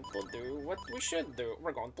 we're going to do what we should do.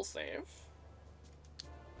 We're going to save.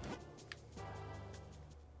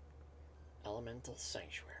 Elemental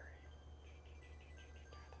Sanctuary.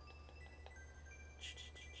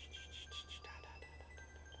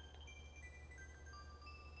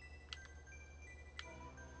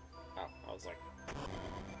 Oh, I was like,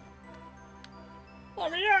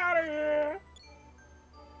 let me out of here!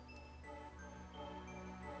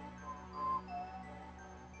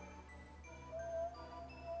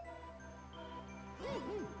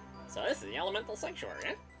 So this is the Elemental Sanctuary,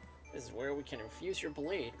 eh? This is where we can infuse your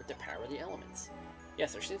blade with the power of the elements.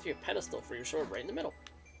 Yes, there seems to be a pedestal for your sword right in the middle.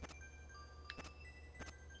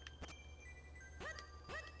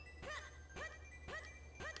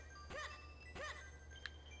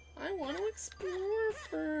 I want to explore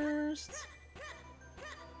first.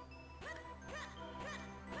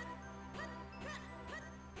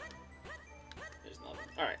 There's nothing.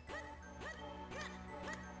 Alright.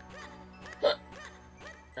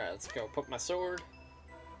 Alright, let's go put my sword.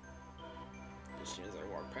 As soon as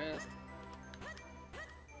I walk past.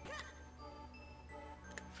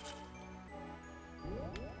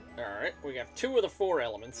 Alright, we got 2 of the 4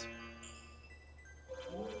 elements.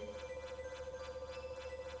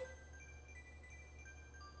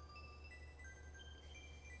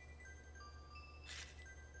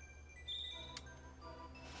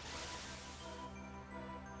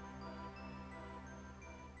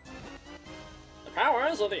 The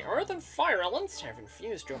powers of the earth and fire elements have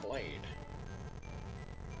infused your blade.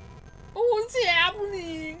 What's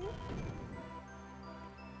happening?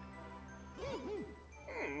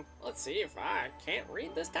 Let's see if I can't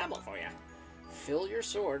read this tablet for you. Fill your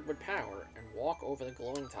sword with power and walk over the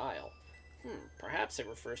glowing tile. Perhaps it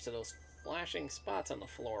refers to those flashing spots on the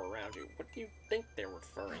floor around you. What do you think they're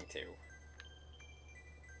referring to?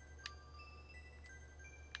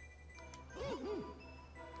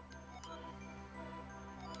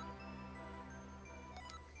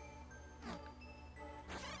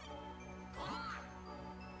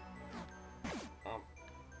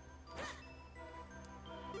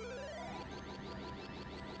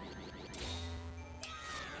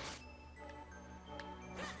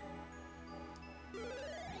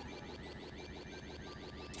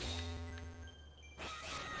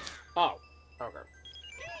 Oh, okay.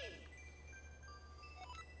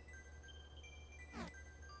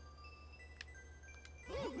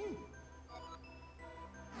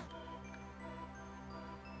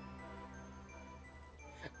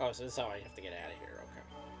 Oh, so this is how I have to get out of here, okay.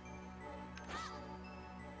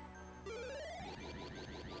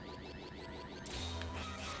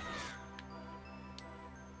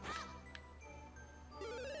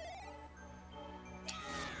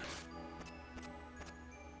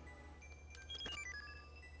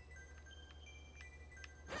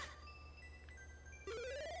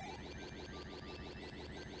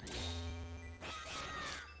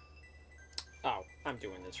 Oh, I'm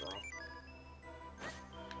doing this wrong.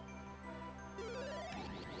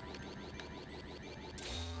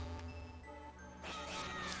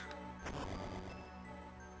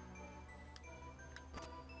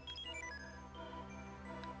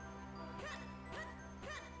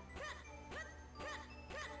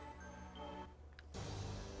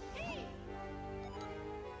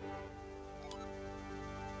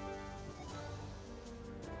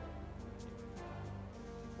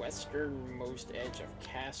 Westernmost edge of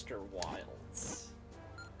Castor Wilds.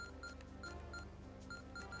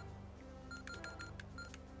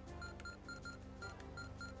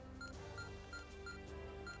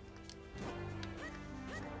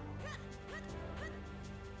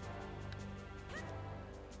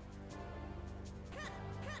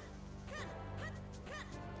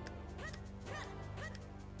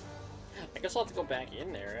 I guess I'll have to go back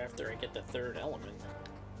in there after I get the 3rd element.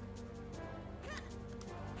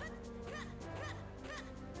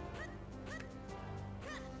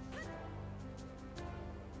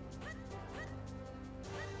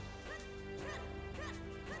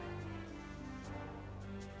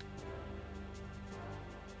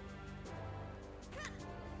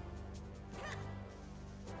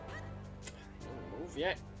 Didn't move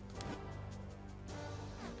yet.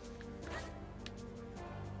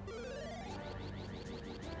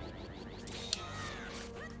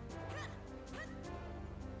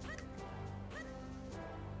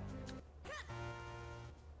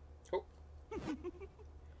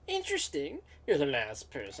 Interesting. You're the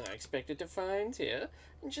last person I expected to find here.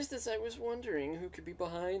 And just as I was wondering who could be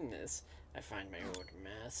behind this, I find my old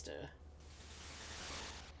master.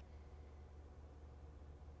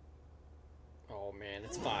 Oh man,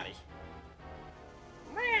 it's Vaati.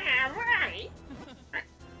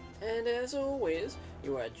 And as always,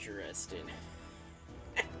 you are dressed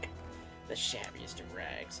in the shabbiest of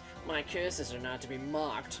rags. My curses are not to be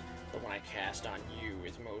mocked. The one I cast on you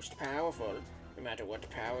is most powerful. No matter what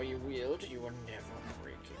power you wield, you will never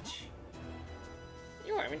break it.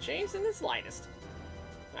 You haven't changed in the slightest.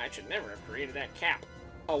 I should never have created that cap.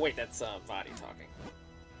 Oh wait, that's Vaati talking.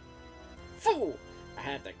 Fool! A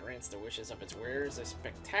hat that grants the wishes of its wearer is a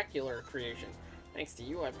spectacular creation. Thanks to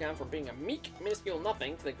you, I've gone from being a meek, minuscule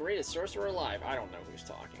nothing to the greatest sorcerer alive. I don't know who's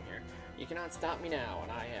talking here. You cannot stop me now,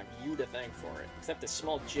 and I have you to thank for it. Accept this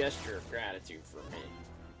small gesture of gratitude from me.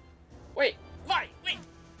 Wait! Vaati! Wait!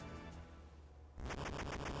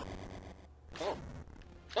 Oh.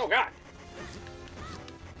 Oh god!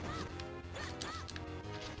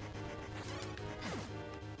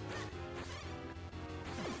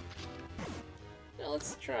 Now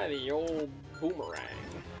let's try the old boomerang.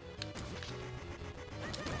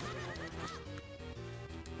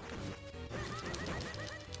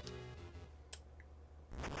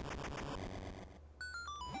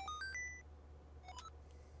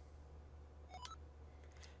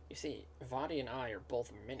 You see, Vaati and I are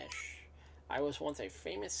both Minish. I was once a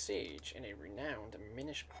famous sage and a renowned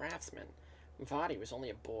Minish craftsman. Vaati was only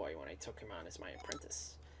a boy when I took him on as my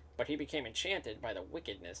apprentice, but he became enchanted by the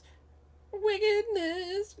wickedness.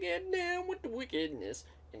 Wickedness! Get down with the wickedness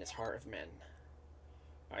in his heart of men.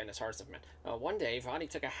 In his hearts of men. One day, Vaati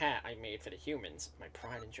took a hat I made for the humans, my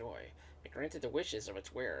pride and joy. It granted the wishes of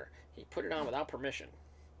its wearer. He put it on without permission.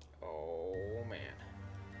 Oh, man.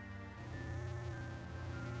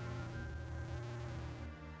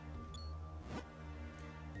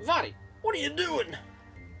 Vaati, what are you doing?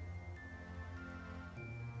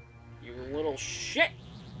 You little shit!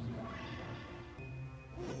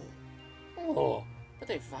 Oh, what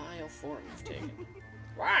a vile form you've taken.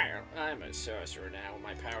 Why? I'm a sorcerer now, and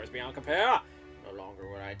my powers beyond compare. No longer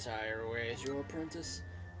would I tire away as your apprentice.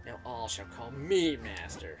 Now all shall call me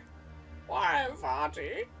master. Why,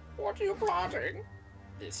 Vaati? What are you plotting?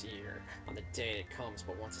 This year, on the day it comes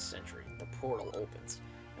but once a century, the portal opens.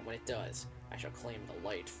 And when it does, I shall claim the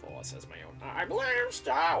Light Force as my own. I believe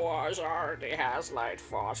Star Wars already has Light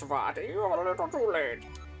Force, Vaati. You're a little too late.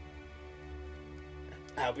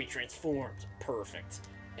 I'll be transformed. Perfect.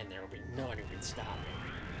 And there will be none who can stop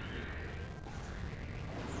me.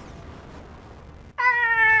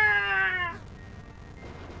 Ah!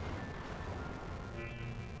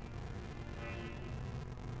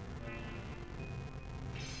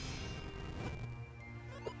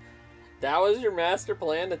 That was your master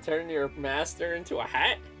plan, to turn your master into a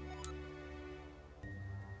hat?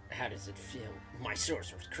 How does it feel? My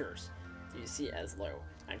sorcerer's curse. Do you see, Ezlo?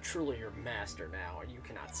 I'm truly your master now, and you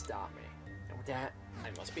cannot stop me. And with that,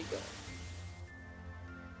 I must be going.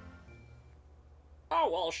 Oh,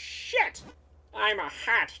 well, shit! I'm a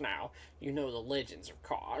hat now. You know the legends, of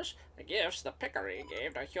course. The gifts the Pickery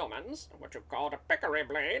gave to humans, what you called a Pickery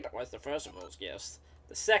Blade, was the first of those gifts.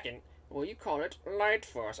 The second, well, you call it Light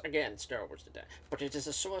Force. Again, Star Wars did that. But it is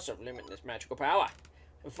a source of limitless magical power.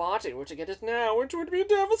 If Vaati were to get it now, it would be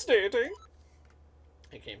devastating.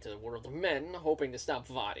 I came to the world of men, hoping to stop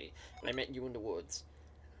Vaati, and I met you in the woods.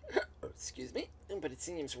 Excuse me, but it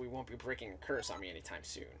seems we won't be breaking a curse on me anytime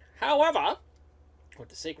soon. However, with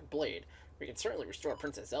the Sacred Blade, we can certainly restore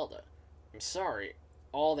Princess Zelda. I'm sorry,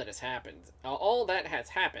 all that has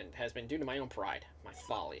happened has been due to my own pride, my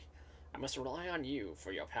folly. I must rely on you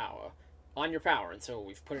for your power, until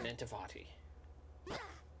we've put an end to Vaati.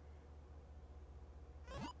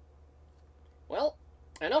 Well,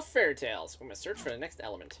 enough fairy tales. We must search for the next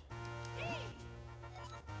element.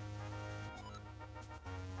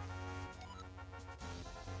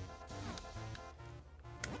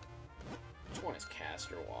 Which one is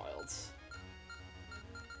Caster Wilds?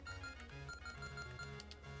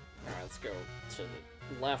 Alright, let's go to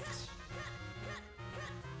the left.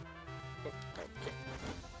 Oh, okay.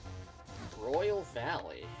 Royal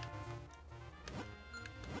Valley.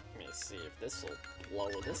 Let me see if this will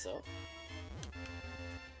blow this up.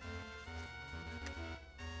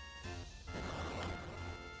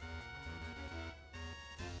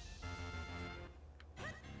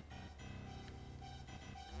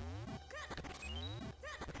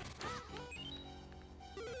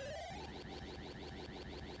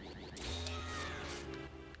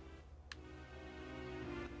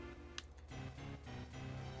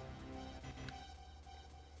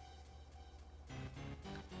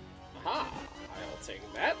 Aha! I'll take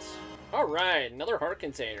that. Alright, another heart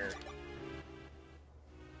container.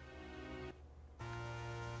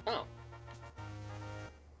 Oh.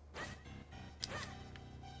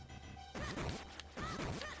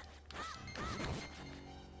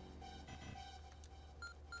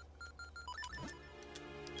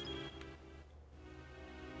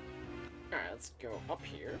 let's go up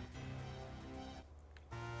here.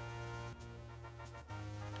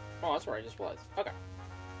 Oh, that's where I just was. Okay.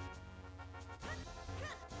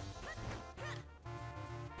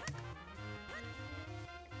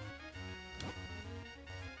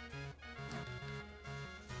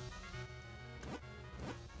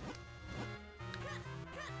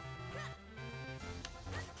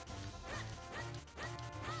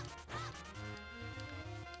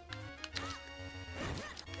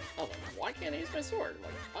 Oh, then why can't I use my sword?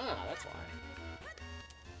 Like, that's why.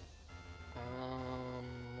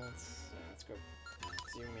 Let's go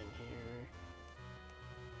zoom in here.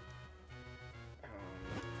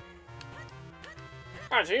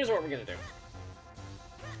 Alright, so here's what we're gonna do.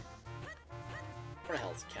 Where the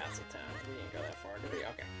hell is Castle Town? We didn't go that far, did we?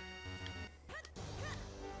 Okay.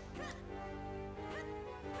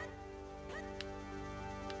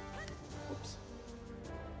 Oops.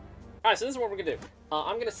 Alright, so this is what we're gonna do.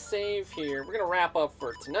 I'm gonna save here. We're gonna wrap up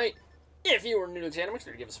for tonight. If you are new to the channel, make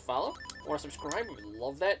sure to give us a follow or subscribe. We would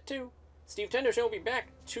love that too. Stevetendo Show will be back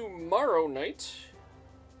tomorrow night.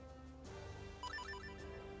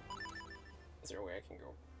 Is there a way I can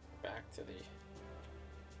go back to the...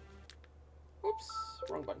 Oops,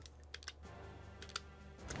 wrong button.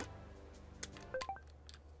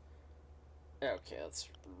 Okay, let's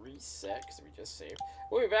reset because we just saved.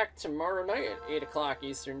 We'll be back tomorrow night at 8 o'clock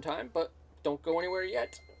Eastern Time, but don't go anywhere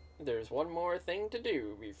yet. There's one more thing to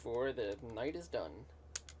do before the night is done.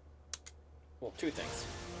 Well, two things.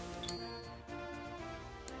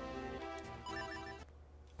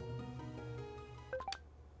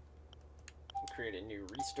 Create a new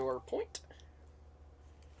restore point.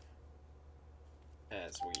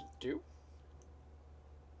 As we do.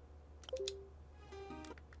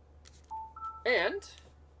 And...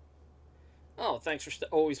 oh, thanks for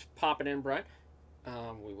always popping in, Brian.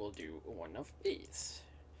 We will do one of these.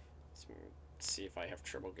 Let's see if I have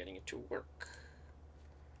trouble getting it to work.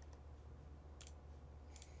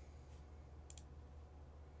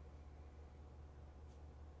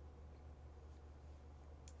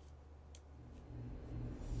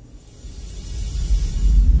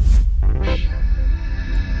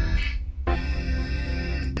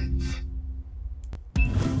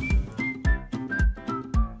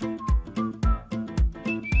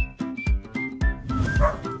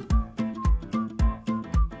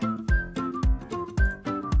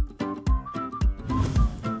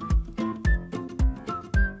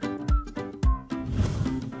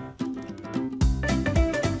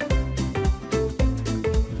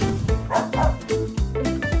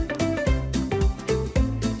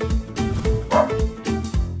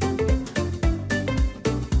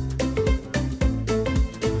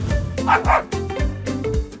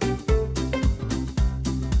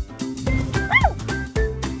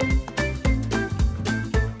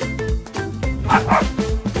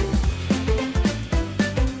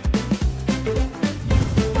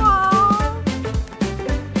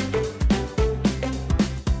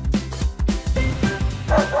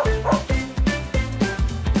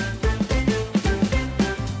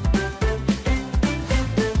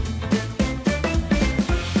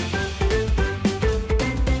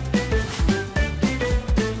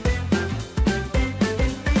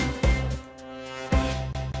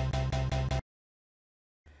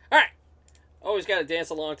 Always got to dance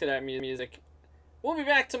along to that music. We'll be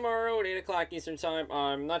back tomorrow at 8 o'clock Eastern Time.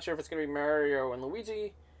 I'm not sure if it's going to be Mario and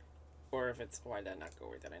Luigi, or if it's... why did that not go?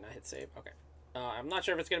 Wait, did I not hit save? Okay. I'm not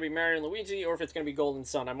sure if it's going to be Mario and Luigi, or if it's going to be Golden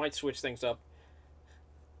Sun. I might switch things up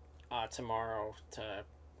tomorrow,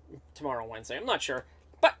 Wednesday. I'm not sure.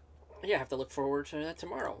 But, yeah, I have to look forward to that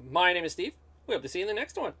tomorrow. My name is Steve. We hope to see you in the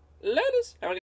next one. Laters! Have a